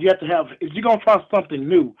do that. You have to have, if you're going to try something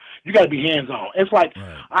new, you got to be hands-on. It's like,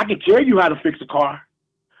 I can tell you how to fix a car.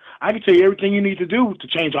 I can tell you everything you need to do to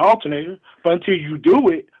change an alternator, but until you do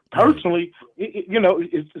it personally,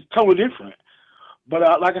 it's totally different.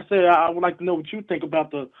 But like I said, I would like to know what you think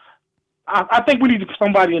about I think we need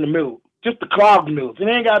somebody in the middle, just to clog the middle. It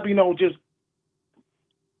ain't got to be just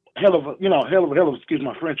hell of a, excuse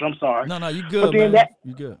my French, I'm sorry. No, you good, man.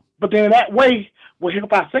 You good. But then that way we'll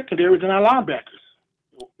help our secondaries and our linebackers,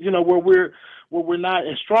 where we're not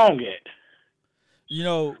as strong at.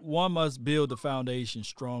 One must build the foundation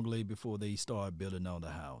strongly before they start building on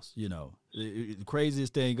the house. The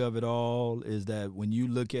craziest thing of it all is that when you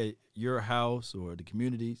look at your house or the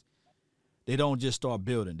communities, they don't just start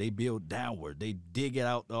building. They build downward. They dig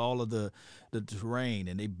out all of the terrain,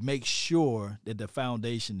 and they make sure that the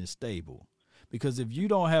foundation is stable. Because if you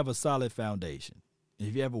don't have a solid foundation,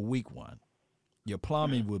 if you have a weak one, your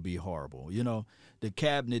plumbing will be horrible. The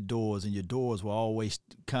cabinet doors and your doors will always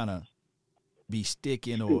kind of be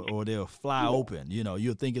sticking or they'll fly open.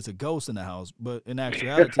 You'll think it's a ghost in the house, but in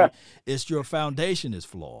actuality, it's your foundation is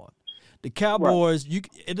flawed. The Cowboys,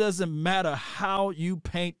 it doesn't matter how you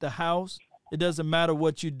paint the house. It doesn't matter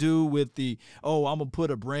what you do with I'm going to put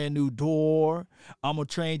a brand new door. I'm going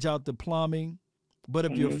to change out the plumbing. But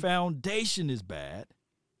if your foundation is bad,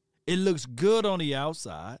 it looks good on the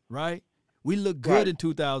outside, right? We look good in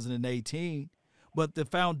 2018, but the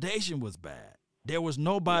foundation was bad. There was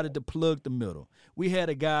nobody to plug the middle. We had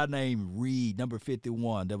a guy named Reed, number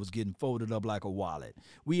 51, that was getting folded up like a wallet.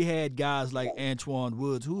 We had guys like Antoine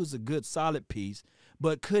Woods, who was a good, solid piece,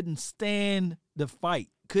 but couldn't stand the fight,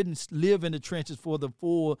 couldn't live in the trenches for the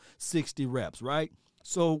full 60 reps, right?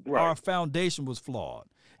 So our foundation was flawed.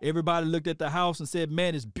 Everybody looked at the house and said,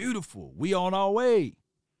 man, it's beautiful. We on our way.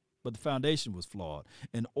 But the foundation was flawed.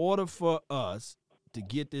 In order for us to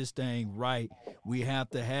get this thing right, we have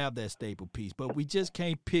to have that staple piece. But we just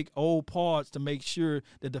can't pick old parts to make sure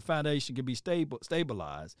that the foundation can be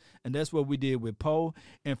stabilized. And that's what we did with Poe.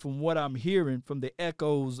 And from what I'm hearing from the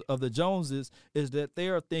echoes of the Joneses is that they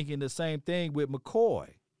are thinking the same thing with McCoy.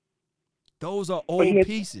 Those are old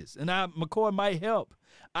pieces. And McCoy might help.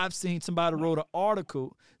 I've seen somebody wrote an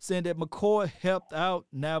article saying that McCoy helped out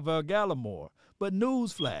Neville Gallimore. But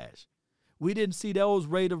newsflash, we didn't see those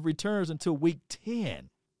rate of returns until week 10.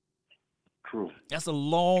 True. That's a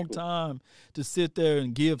long time to sit there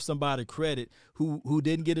and give somebody credit who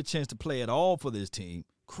didn't get a chance to play at all for this team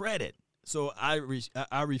credit. So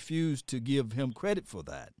I refuse to give him credit for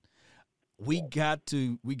that. We got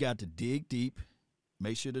to dig deep,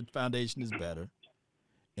 make sure the foundation is better,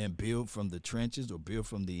 and build from the trenches or build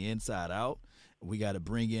from the inside out. We got to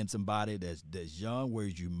bring in somebody that's young, where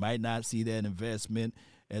you might not see that investment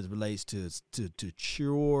as it relates to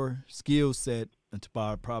sure skill set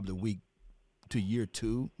until probably week to year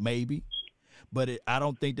 2, maybe. But I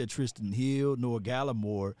don't think that Tristan Hill nor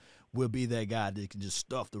Gallimore will be that guy that can just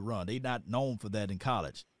stuff the run. They're not known for that in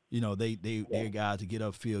college. You know, they're guys to get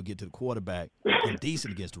upfield, get to the quarterback, and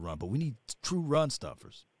decent against the run. But we need true run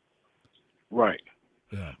stuffers. Right.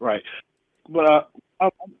 Yeah. Right. But I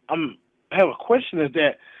have a question: is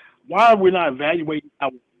that why are we not evaluating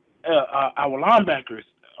our linebackers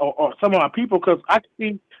or some of our people? Because I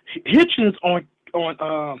see Hitchens on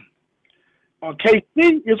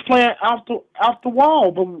KC is playing out the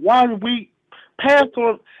wall, but why did we pass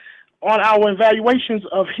on our evaluations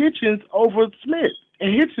of Hitchens over Smith?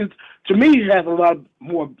 And Hitchens, to me, has a lot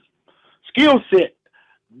more skill set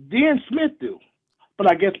than Smith do.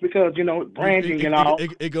 But I guess because, branding and all.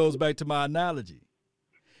 It goes back to my analogy.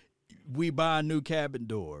 We buy new cabin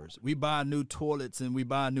doors. We buy new toilets, and we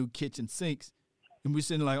buy new kitchen sinks. And we're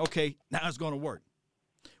sitting like, okay, now it's going to work.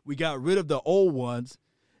 We got rid of the old ones,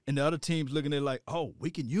 and the other team's looking at it like, oh, we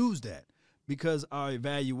can use that, because our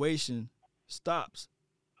evaluation stops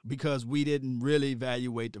because we didn't really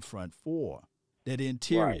evaluate the front four, that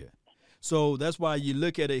interior. Right. So that's why you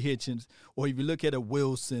look at a Hitchens, or if you look at a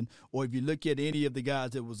Wilson, or if you look at any of the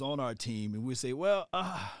guys that was on our team, and we say, well,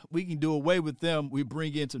 we can do away with them. We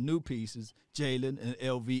bring in some new pieces, Jalen and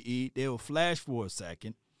LVE. They'll flash for a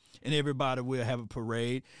second, and everybody will have a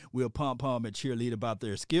parade. We'll pom and cheerlead about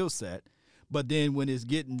their skill set. But then when it's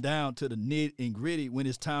getting down to the nit and gritty, when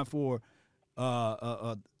it's time for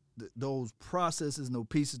those processes and those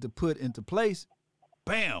pieces to put into place,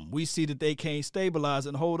 bam, we see that they can't stabilize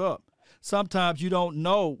and hold up. Sometimes you don't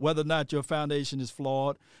know whether or not your foundation is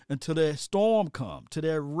flawed until that storm come, till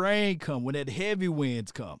that rain come, when that heavy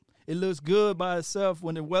winds come. It looks good by itself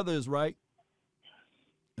when the weather is right.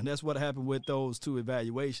 And that's what happened with those two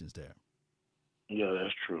evaluations there. Yeah,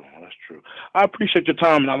 that's true. That's true. I appreciate your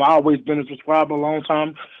time, and I've always been a subscriber a long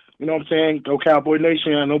time. You know what I'm saying? Go Cowboy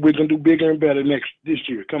Nation. I know we're going to do bigger and better this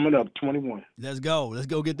year, coming up, 21. Let's go. Let's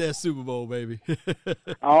go get that Super Bowl, baby.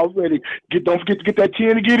 Already. Don't forget to get that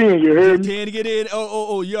 10 to get in. You heard me? 10 to get in.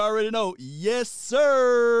 Oh, you already know. Yes,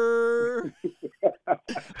 sir.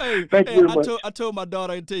 Thank you very much. I told my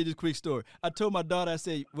daughter, I can tell you this quick story. I told my daughter, I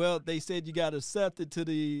said, well, they said you got accepted to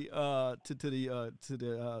the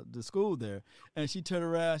school there. And she turned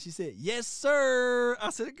around, she said, yes, sir.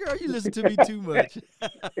 I said, girl, you listen to me too much.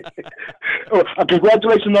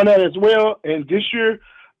 Congratulations on that as well. And this year,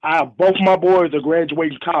 both my boys are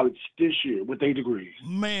graduating college this year with their degrees.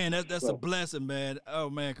 Man, that's a blessing, man. Oh,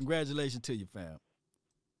 man, congratulations to you, fam.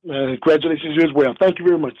 Congratulations to you as well. Thank you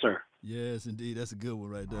very much, sir. Yes, indeed. That's a good one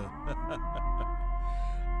right there.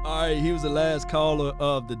 All right, he was the last caller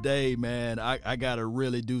of the day, man. I got to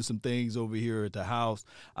really do some things over here at the house.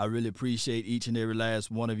 I really appreciate each and every last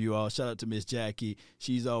one of you all. Shout out to Miss Jackie.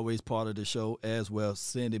 She's always part of the show as well,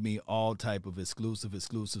 sending me all type of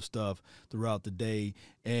exclusive stuff throughout the day.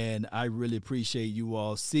 And I really appreciate you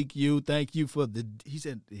all. Seek you. Thank you for he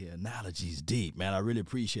said the analogy's deep, man. I really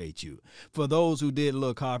appreciate you. For those who did a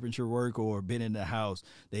little carpentry work or been in the house,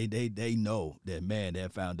 they know that, man,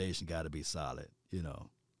 that foundation got to be solid, you know.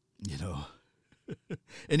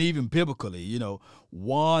 And even biblically,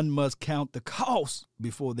 one must count the cost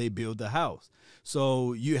before they build the house.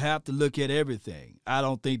 So you have to look at everything. I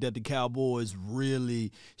don't think that the Cowboys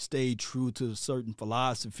really stayed true to certain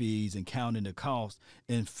philosophies and counting the cost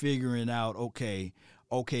and figuring out, okay,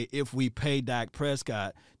 if we pay Dak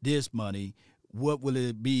Prescott this money, what will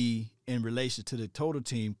it be in relation to the total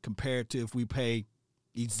team compared to if we pay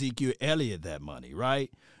Ezekiel Elliott that money,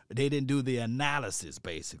 right? They didn't do the analysis,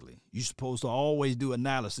 basically. You're supposed to always do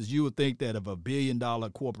analysis. You would think that of $1 billion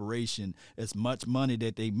corporation, as much money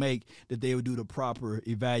that they make, that they would do the proper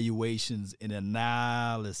evaluations and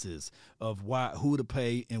analysis of who to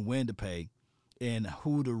pay and when to pay and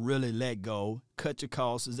who to really let go, cut your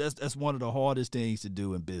costs. That's one of the hardest things to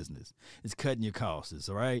do in business, is cutting your costs,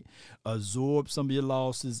 all right? Absorb some of your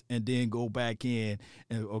losses and then go back in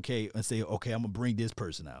and say, okay, I'm going to bring this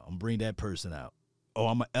person out. I'm going to bring that person out. Oh,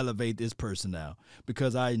 I'm going to elevate this person now,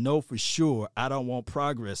 because I know for sure I don't want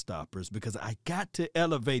progress stoppers, because I got to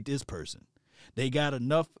elevate this person. They got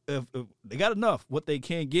enough what they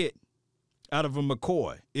can get out of a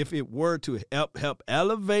McCoy. If it were to help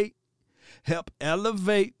elevate, help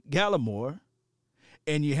elevate Gallimore,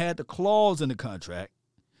 and you had the clause in the contract,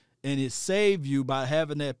 and it saved you by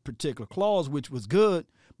having that particular clause, which was good,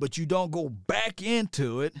 but you don't go back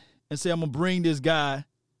into it and say, I'm going to bring this guy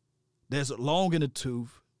that's long in the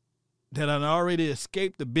tooth, that had already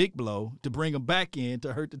escaped the big blow, to bring him back in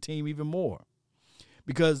to hurt the team even more.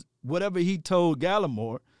 Because whatever he told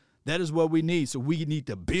Gallimore, that is what we need. So we need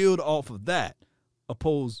to build off of that,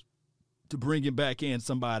 opposed to bringing back in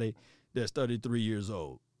somebody that's 33 years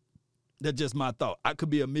old. That's just my thought. I could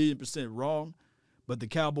be 1,000,000% wrong, but the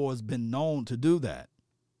Cowboys been known to do that.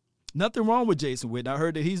 Nothing wrong with Jason Witten. I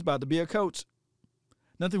heard that he's about to be a coach.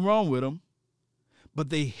 Nothing wrong with him. But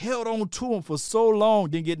they held on to him for so long,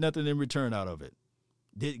 didn't get nothing in return out of it.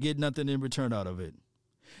 Didn't get nothing in return out of it.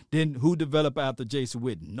 Then who developed after Jason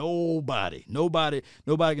Witten? Nobody. Nobody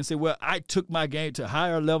can say, well, I took my game to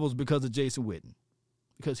higher levels because of Jason Witten.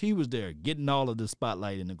 Because he was there getting all of the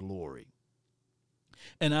spotlight and the glory.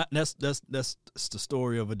 And that's the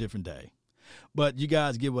story of a different day. But you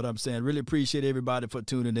guys get what I'm saying. Really appreciate everybody for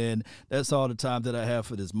tuning in. That's all the time that I have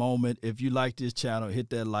for this moment. If you like this channel, hit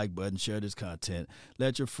that like button, share this content.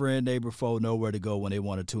 Let your friend, neighbor, foe know where to go when they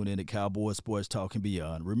want to tune in to Cowboys Sports Talk and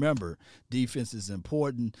beyond. Remember, defense is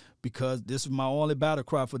important, because this is my only battle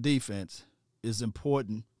cry for defense. Is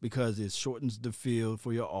important because it shortens the field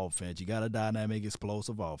for your offense. You got a dynamic,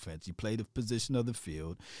 explosive offense. You play the position of the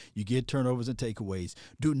field. You get turnovers and takeaways.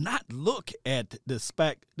 Do not look at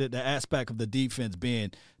the aspect of the defense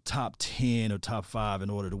being top 10 or top 5 in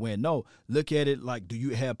order to win. No, look at it like, do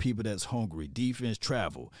you have people that's hungry? Defense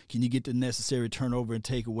travel. Can you get the necessary turnover and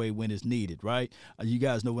takeaway when it's needed, right? You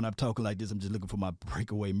guys know when I'm talking like this, I'm just looking for my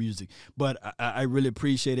breakaway music. But I really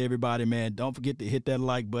appreciate everybody, man. Don't forget to hit that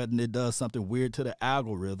like button. It does something weird to the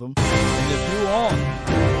algorithm. And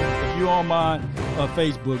if you're on my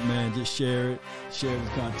Facebook, man, just share it. Share this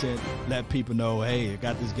content. Let people know, hey, I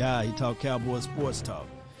got this guy. He talk Cowboys Sports Talk.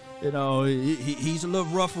 You know, he's a little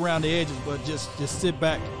rough around the edges, but just sit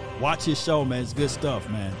back, watch his show, man. It's good stuff,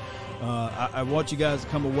 man. I want you guys to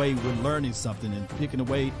come away with learning something and taking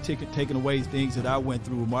away things that I went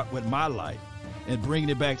through with my life and bringing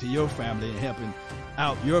it back to your family and helping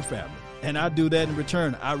out your family. And I do that in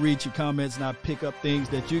return. I read your comments and I pick up things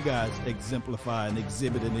that you guys exemplify and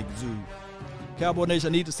exhibit and exude. Cowboy Nation,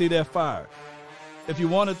 I need to see that fire. If you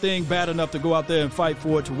want a thing bad enough to go out there and fight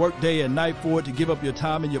for it, to work day and night for it, to give up your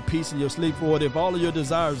time and your peace and your sleep for it, if all of your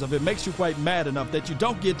desires of it makes you quite mad enough that you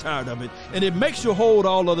don't get tired of it, and it makes you hold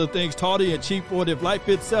all other things tawdry and cheap for it, if life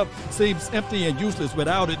itself seems empty and useless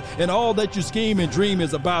without it, and all that you scheme and dream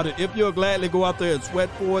is about it, if you'll gladly go out there and sweat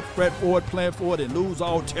for it, fret for it, plan for it, and lose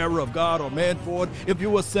all terror of God or man for it, if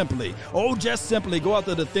you will just simply go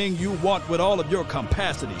after the thing you want with all of your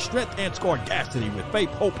capacity, strength, and scorgasity, with faith,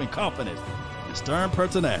 hope, and confidence, stern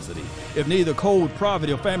pertinacity. If neither cold,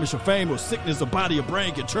 poverty, or famish, or fame, or sickness, or body, or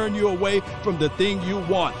brain can turn you away from the thing you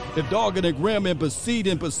want, if dogged and grim and besieged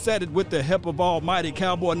and besetted with the help of Almighty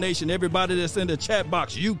Cowboy Nation, everybody that's in the chat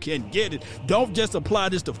box, you can get it. Don't just apply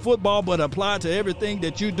this to football, but apply it to everything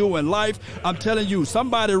that you do in life. I'm telling you,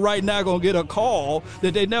 somebody right now gonna get a call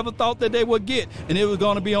that they never thought that they would get, and it was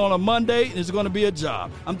gonna be on a Monday, and it's gonna be a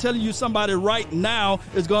job. I'm telling you, somebody right now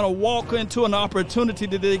is gonna walk into an opportunity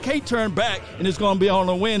that they can't turn back, and it's going to be on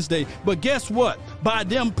a Wednesday. But guess what? By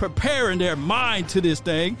them preparing their mind to this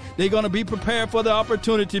thing, they're going to be prepared for the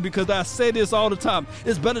opportunity, because I say this all the time.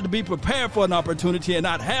 It's better to be prepared for an opportunity and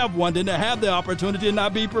not have one than to have the opportunity and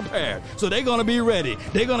not be prepared. So they're going to be ready.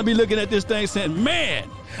 They're going to be looking at this thing saying, man,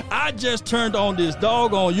 I just turned on this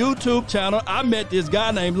doggone YouTube channel. I met this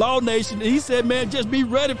guy named Law Nation. And he said, man, just be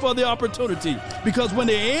ready for the opportunity, because when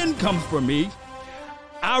the end comes for me,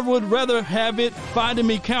 I would rather have it finding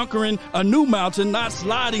me conquering a new mountain, not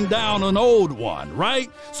sliding down an old one,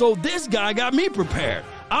 right? So this guy got me prepared.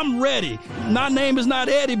 I'm ready. My name is not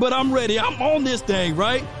Eddie, but I'm ready. I'm on this thing,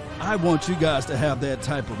 right? I want you guys to have that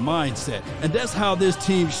type of mindset. And that's how this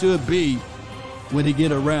team should be when they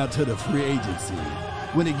get around to the free agency,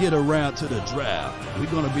 when they get around to the draft.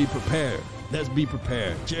 We're going to be prepared. Let's be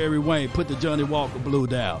prepared. Jerry Wayne, put the Johnny Walker Blue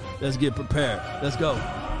down. Let's get prepared. Let's go.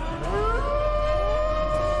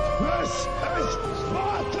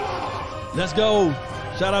 Let's go.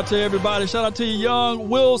 Shout out to everybody. Shout out to you, Young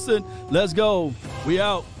Wilson. Let's go. We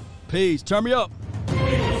out. Peace. Turn me up.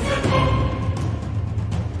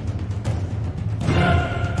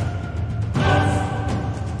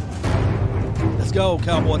 Let's go,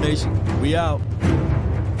 Cowboy Nation. We out.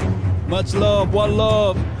 Much love. One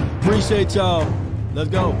love. Appreciate y'all. Let's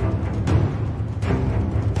go.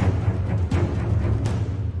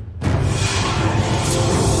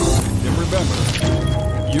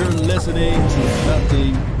 Remember, you're listening to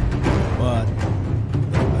nothing but but